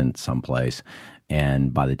militant someplace,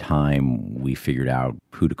 and by the time we figured out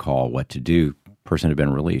who to call, what to do, the person had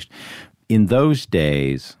been released. In those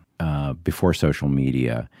days, before social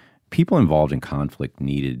media, people involved in conflict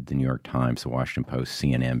needed the New York Times, the Washington Post,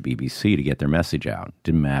 CNN, BBC to get their message out.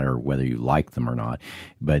 Didn't matter whether you liked them or not,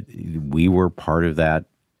 but we were part of that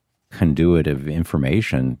conduit of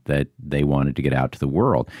information that they wanted to get out to the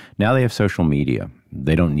world. Now they have social media.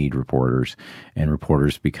 They don't need reporters, and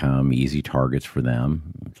reporters become easy targets for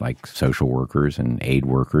them, like social workers and aid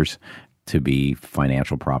workers, to be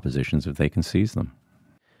financial propositions if they can seize them.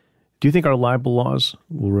 Do you think our libel laws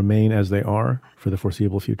will remain as they are for the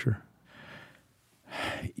foreseeable future?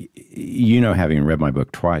 You know, having read my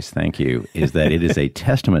book twice, thank you, is that it is a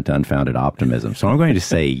testament to unfounded optimism. So I'm going to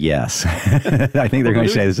say yes. I think they're going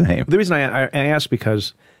to say the same. The reason I ask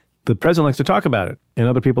because the president likes to talk about it, and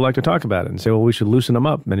other people like to talk about it and say, well, we should loosen them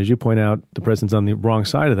up. And as you point out, the president's on the wrong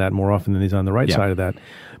side of that more often than he's on the right side of that.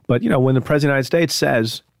 But, you know, when the president of the United States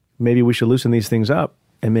says, maybe we should loosen these things up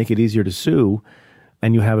and make it easier to sue,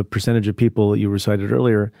 and you have a percentage of people that you recited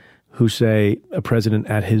earlier who say a president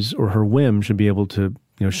at his or her whim should be able to,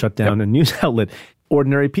 you know, shut down a news outlet.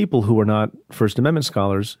 Ordinary people who are not First Amendment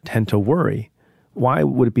scholars tend to worry. Why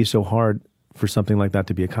would it be so hard for something like that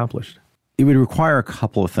to be accomplished? It would require a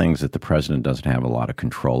couple of things that the president doesn't have a lot of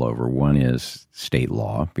control over. One is state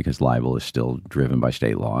law, because libel is still driven by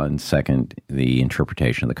state law. And second, the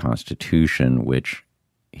interpretation of the Constitution, which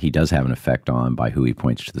he does have an effect on by who he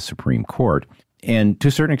points to the Supreme Court. And to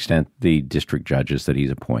a certain extent, the district judges that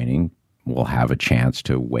he's appointing will have a chance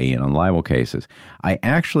to weigh in on libel cases. I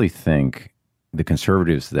actually think the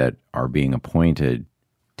conservatives that are being appointed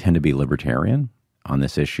tend to be libertarian on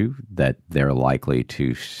this issue, that they're likely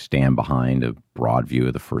to stand behind a broad view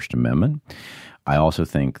of the First Amendment. I also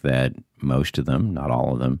think that most of them, not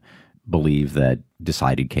all of them, believe that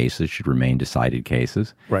decided cases should remain decided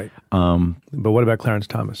cases. Right. But what about Clarence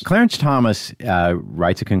Thomas? Clarence Thomas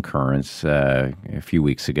writes a concurrence a few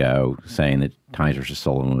weeks ago saying that Times versus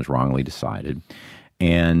Sullivan was wrongly decided.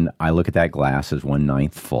 And I look at that glass as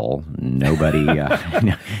 1/9 full. Nobody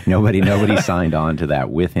signed on to that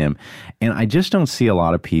with him. And I just don't see a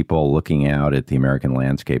lot of people looking out at the American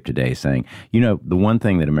landscape today saying, the one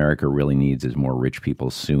thing that America really needs is more rich people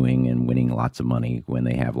suing and winning lots of money when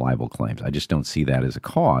they have libel claims. I just don't see that as a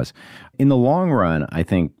cause. In the long run, I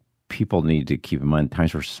think people need to keep in mind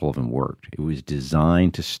Times versus Sullivan worked. It was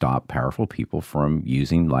designed to stop powerful people from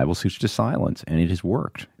using libel suits to silence, and it has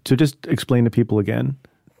worked. So just explain to people again,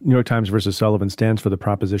 New York Times versus Sullivan stands for the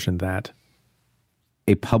proposition that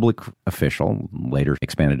a public official, later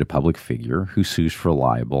expanded to public figure, who sues for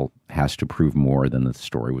libel has to prove more than that the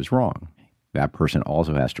story was wrong. That person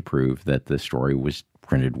also has to prove that the story was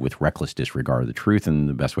printed with reckless disregard of the truth, and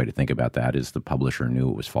the best way to think about that is the publisher knew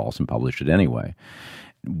it was false and published it anyway.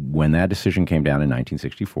 When that decision came down in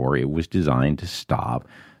 1964, it was designed to stop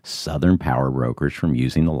Southern power brokers from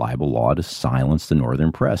using the libel law to silence the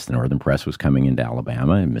Northern press. The Northern press was coming into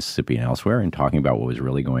Alabama and Mississippi and elsewhere and talking about what was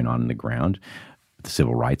really going on the ground, the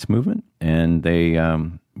civil rights movement, and they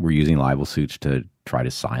were using libel suits to try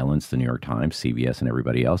to silence the New York Times, CBS, and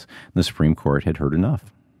everybody else. And the Supreme Court had heard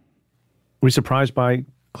enough. Were you surprised by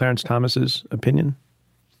Clarence Thomas's opinion?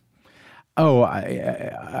 Oh,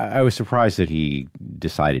 I was surprised that he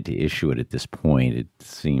decided to issue it at this point. It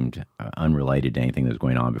seemed unrelated to anything that was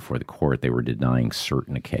going on before the court. They were denying cert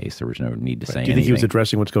in a case. There was no need to say anything. Do you think he was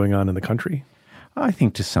addressing what's going on in the country? I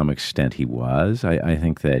think to some extent he was. I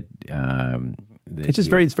think that it's just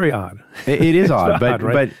very odd. It is odd, odd,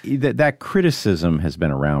 right? but that criticism has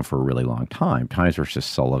been around for a really long time. Times versus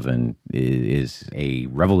Sullivan is a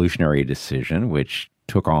revolutionary decision which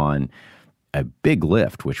took on a big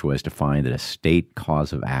lift, which was to find that a state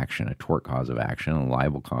cause of action, a tort cause of action, a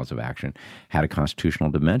libel cause of action, had a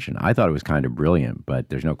constitutional dimension. I thought it was kind of brilliant, but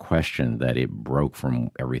there's no question that it broke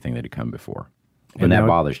from everything that had come before. And that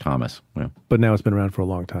bothers Thomas. Yeah. But now it's been around for a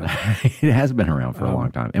long time. It has been around for a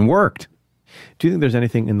long time and worked. Do you think there's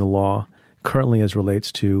anything in the law currently as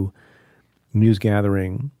relates to news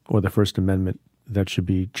gathering or the First Amendment that should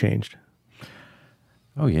be changed?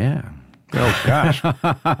 Oh, yeah. Oh, gosh.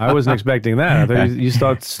 I wasn't expecting that. I thought you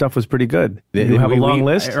thought stuff was pretty good. You have a long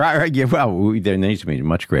list? Right. Yeah, well, there needs to be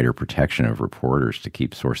much greater protection of reporters to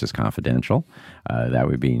keep sources confidential. That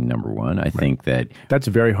would be number one. I think that... That's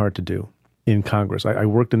very hard to do in Congress. I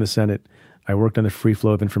worked in the Senate. I worked on the Free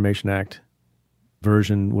Flow of Information Act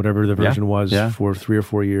version, whatever the version was, for 3 or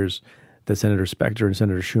 4 years that Senator Specter and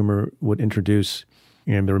Senator Schumer would introduce.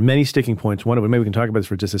 And there were many sticking points. One of which, maybe we can talk about this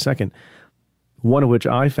for just a second, one of which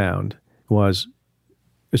I found was,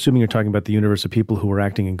 assuming you're talking about the universe of people who were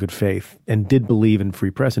acting in good faith and did believe in free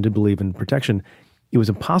press and did believe in protection, it was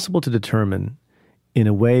impossible to determine in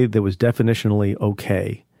a way that was definitionally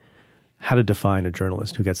okay how to define a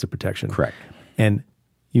journalist who gets the protection. Correct. And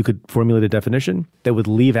you could formulate a definition that would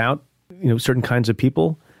leave out, certain kinds of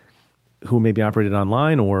people who may be operated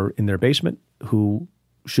online or in their basement who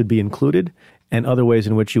should be included, and other ways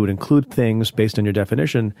in which you would include things based on your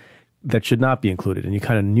definition that should not be included. And you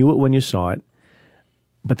kind of knew it when you saw it.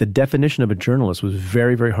 But the definition of a journalist was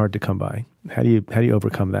very, very hard to come by. How do you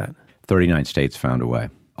overcome that? 39 states found a way.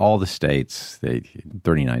 All the states,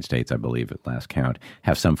 39 states, I believe, at last count,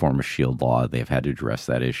 have some form of shield law. They've had to address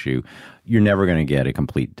that issue. You're never going to get a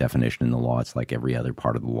complete definition in the law. It's like every other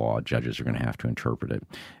part of the law. Judges are going to have to interpret it.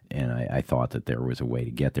 And I thought that there was a way to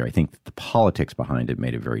get there. I think that the politics behind it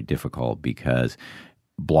made it very difficult because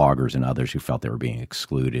bloggers and others who felt they were being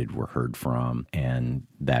excluded were heard from, and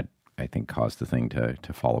that, I think, caused the thing to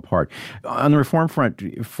fall apart. On the reform front,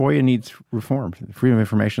 FOIA needs reform. The Freedom of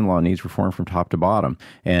Information Law needs reform from top to bottom.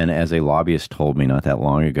 And as a lobbyist told me not that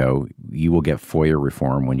long ago, you will get FOIA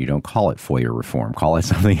reform when you don't call it FOIA reform. Call it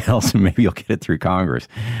something else and maybe you'll get it through Congress.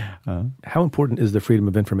 How important is the Freedom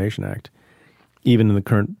of Information Act, even in the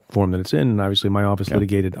current form that it's in? And obviously my office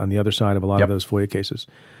litigated on the other side of a lot of those FOIA cases,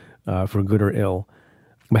 for good or ill.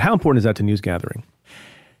 But how important is that to news gathering?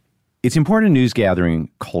 It's important to news gathering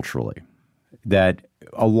culturally, that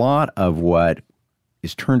a lot of what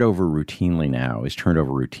is turned over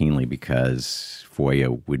routinely because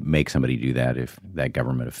FOIA would make somebody do that if that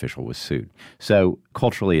government official was sued. So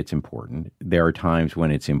culturally, it's important. There are times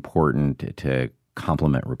when it's important to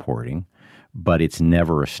complement reporting, but it's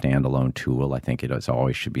never a standalone tool. I think it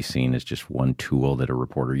always should be seen as just one tool that a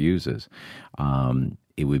reporter uses.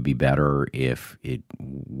 It would be better if it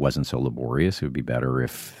wasn't so laborious. It would be better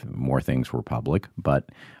if more things were public, but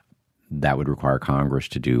that would require Congress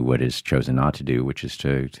to do what is chosen not to do, which is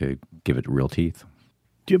to give it real teeth.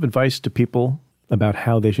 Do you have advice to people about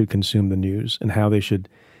how they should consume the news and how they should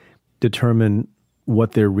determine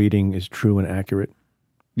what they're reading is true and accurate?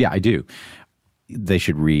 Yeah, I do. They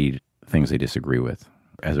should read things they disagree with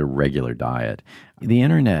as a regular diet. The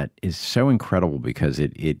internet is so incredible because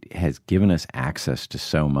it has given us access to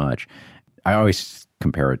so much. I always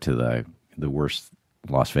compare it to the worst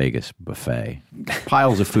Las Vegas buffet.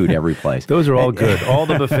 Piles of food every place. Those are all good. All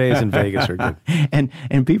the buffets in Vegas are good.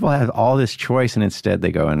 And people have all this choice, and instead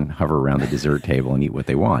they go and hover around the dessert table and eat what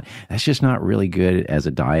they want. That's just not really good as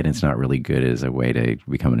a diet, and it's not really good as a way to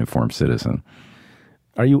become an informed citizen.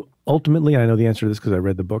 Are you ultimately, I know the answer to this because I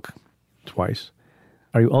read the book twice,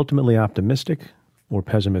 are you ultimately optimistic or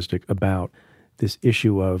pessimistic about this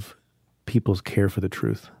issue of people's care for the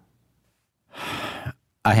truth?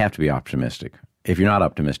 I have to be optimistic. If you're not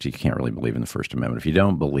optimistic, you can't really believe in the First Amendment. If you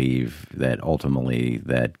don't believe that ultimately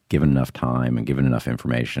that given enough time and given enough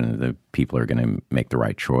information, the people are going to make the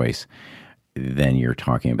right choice, then you're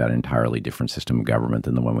talking about an entirely different system of government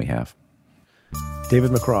than the one we have.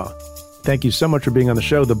 David McCraw, thank you so much for being on the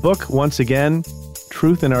show. The book, once again,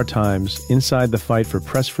 Truth in Our Times, Inside the Fight for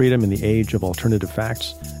Press Freedom in the Age of Alternative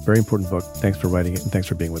Facts. Very important book. Thanks for writing it, and thanks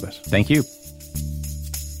for being with us. Thank you.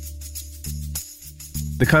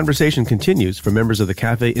 The conversation continues for members of the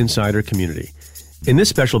Cafe Insider community. In this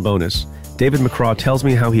special bonus, David McCraw tells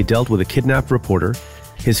me how he dealt with a kidnapped reporter,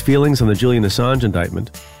 his feelings on the Julian Assange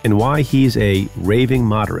indictment, and why he's a raving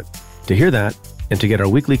moderate. To hear that, and to get our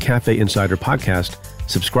weekly Cafe Insider podcast,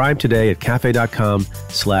 subscribe today at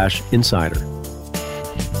cafe.com/insider.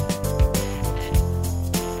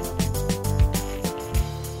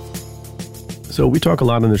 So we talk a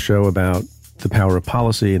lot on the show about the power of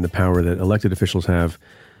policy and the power that elected officials have.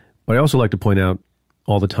 But I also like to point out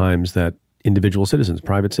all the times that individual citizens,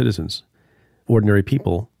 private citizens, ordinary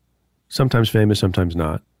people, sometimes famous, sometimes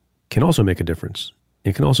not, can also make a difference.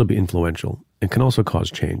 It can also be influential and can also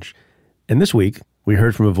cause change. And this week, we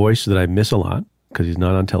heard from a voice that I miss a lot because he's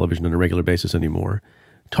not on television on a regular basis anymore,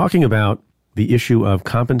 talking about the issue of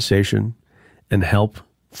compensation and help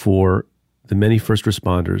for the many first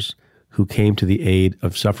responders who came to the aid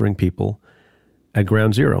of suffering people at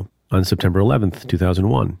Ground Zero on September 11th,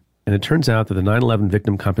 2001. And it turns out that the 9/11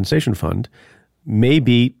 Victim Compensation Fund may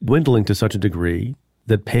be dwindling to such a degree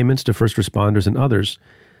that payments to first responders and others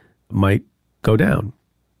might go down.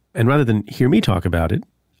 And rather than hear me talk about it,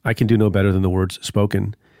 I can do no better than the words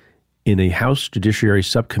spoken in a House Judiciary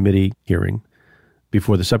Subcommittee hearing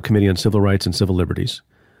before the Subcommittee on Civil Rights and Civil Liberties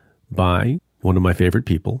by one of my favorite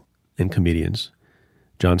people and comedians,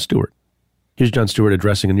 Jon Stewart. Here's Jon Stewart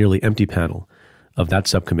addressing a nearly empty panel of that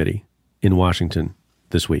subcommittee in Washington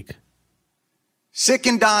this week. Sick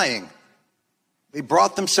and dying, they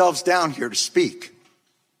brought themselves down here to speak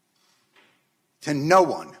to no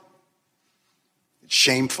one. It's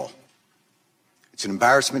shameful. It's an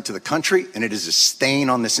embarrassment to the country, and it is a stain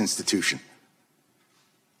on this institution.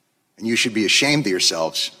 And you should be ashamed of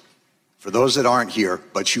yourselves for those that aren't here,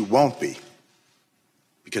 but you won't be.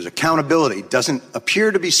 Because accountability doesn't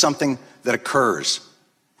appear to be something that occurs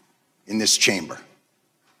in this chamber.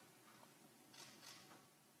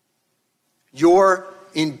 Your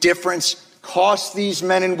indifference costs these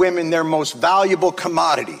men and women their most valuable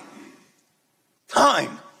commodity,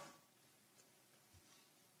 time.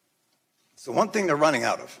 It's the one thing they're running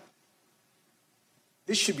out of.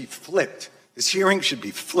 This should be flipped. This hearing should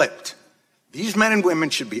be flipped. These men and women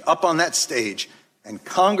should be up on that stage, and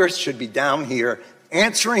Congress should be down here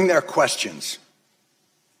answering their questions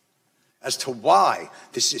as to why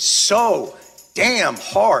this is so damn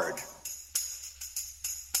hard.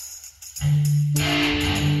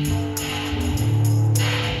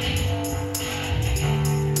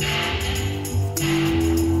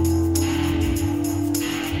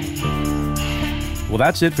 Well,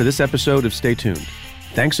 that's it for this episode of Stay Tuned.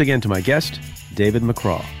 Thanks again to my guest, David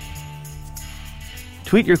McCraw.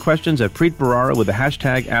 Tweet your questions at Preet Bharara with the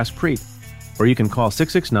hashtag AskPreet, or you can call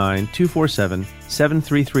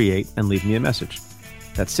 669-247-7338 and leave me a message.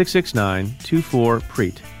 That's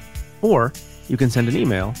 669-24-PREET. Or you can send an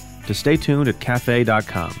email to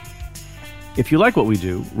staytuned@cafe.com. If you like what we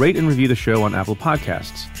do, rate and review the show on Apple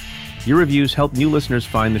Podcasts. Your reviews help new listeners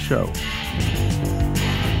find the show.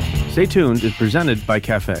 Stay Tuned is presented by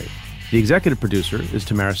Cafe. The executive producer is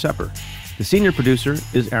Tamara Sepper. The senior producer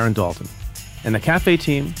is Aaron Dalton. And the Cafe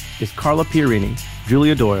team is Carla Pierini,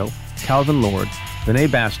 Julia Doyle, Calvin Lord,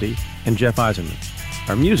 Vinay Basti, and Jeff Eisenman.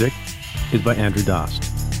 Our music is by Andrew Dost.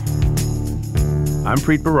 I'm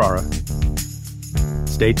Preet Bharara.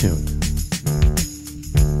 Stay tuned.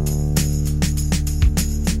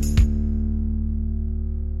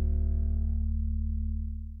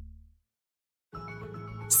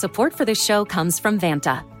 Support for this show comes from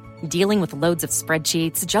Vanta. Dealing with loads of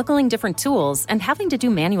spreadsheets, juggling different tools, and having to do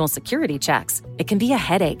manual security checks, it can be a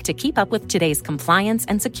headache to keep up with today's compliance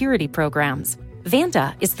and security programs.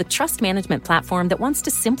 Vanta is the trust management platform that wants to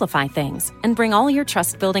simplify things and bring all your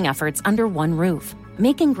trust-building efforts under one roof,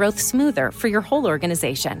 making growth smoother for your whole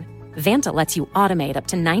organization. Vanta lets you automate up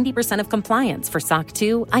to 90% of compliance for SOC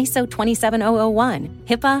 2, ISO 27001,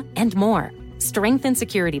 HIPAA, and more. Strengthen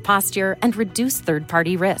security posture and reduce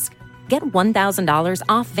third-party risk. Get $1,000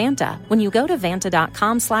 off Vanta when you go to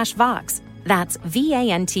vanta.com/Vox. That's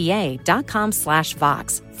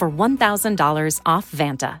VANTA.com/Vox for $1,000 off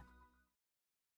Vanta.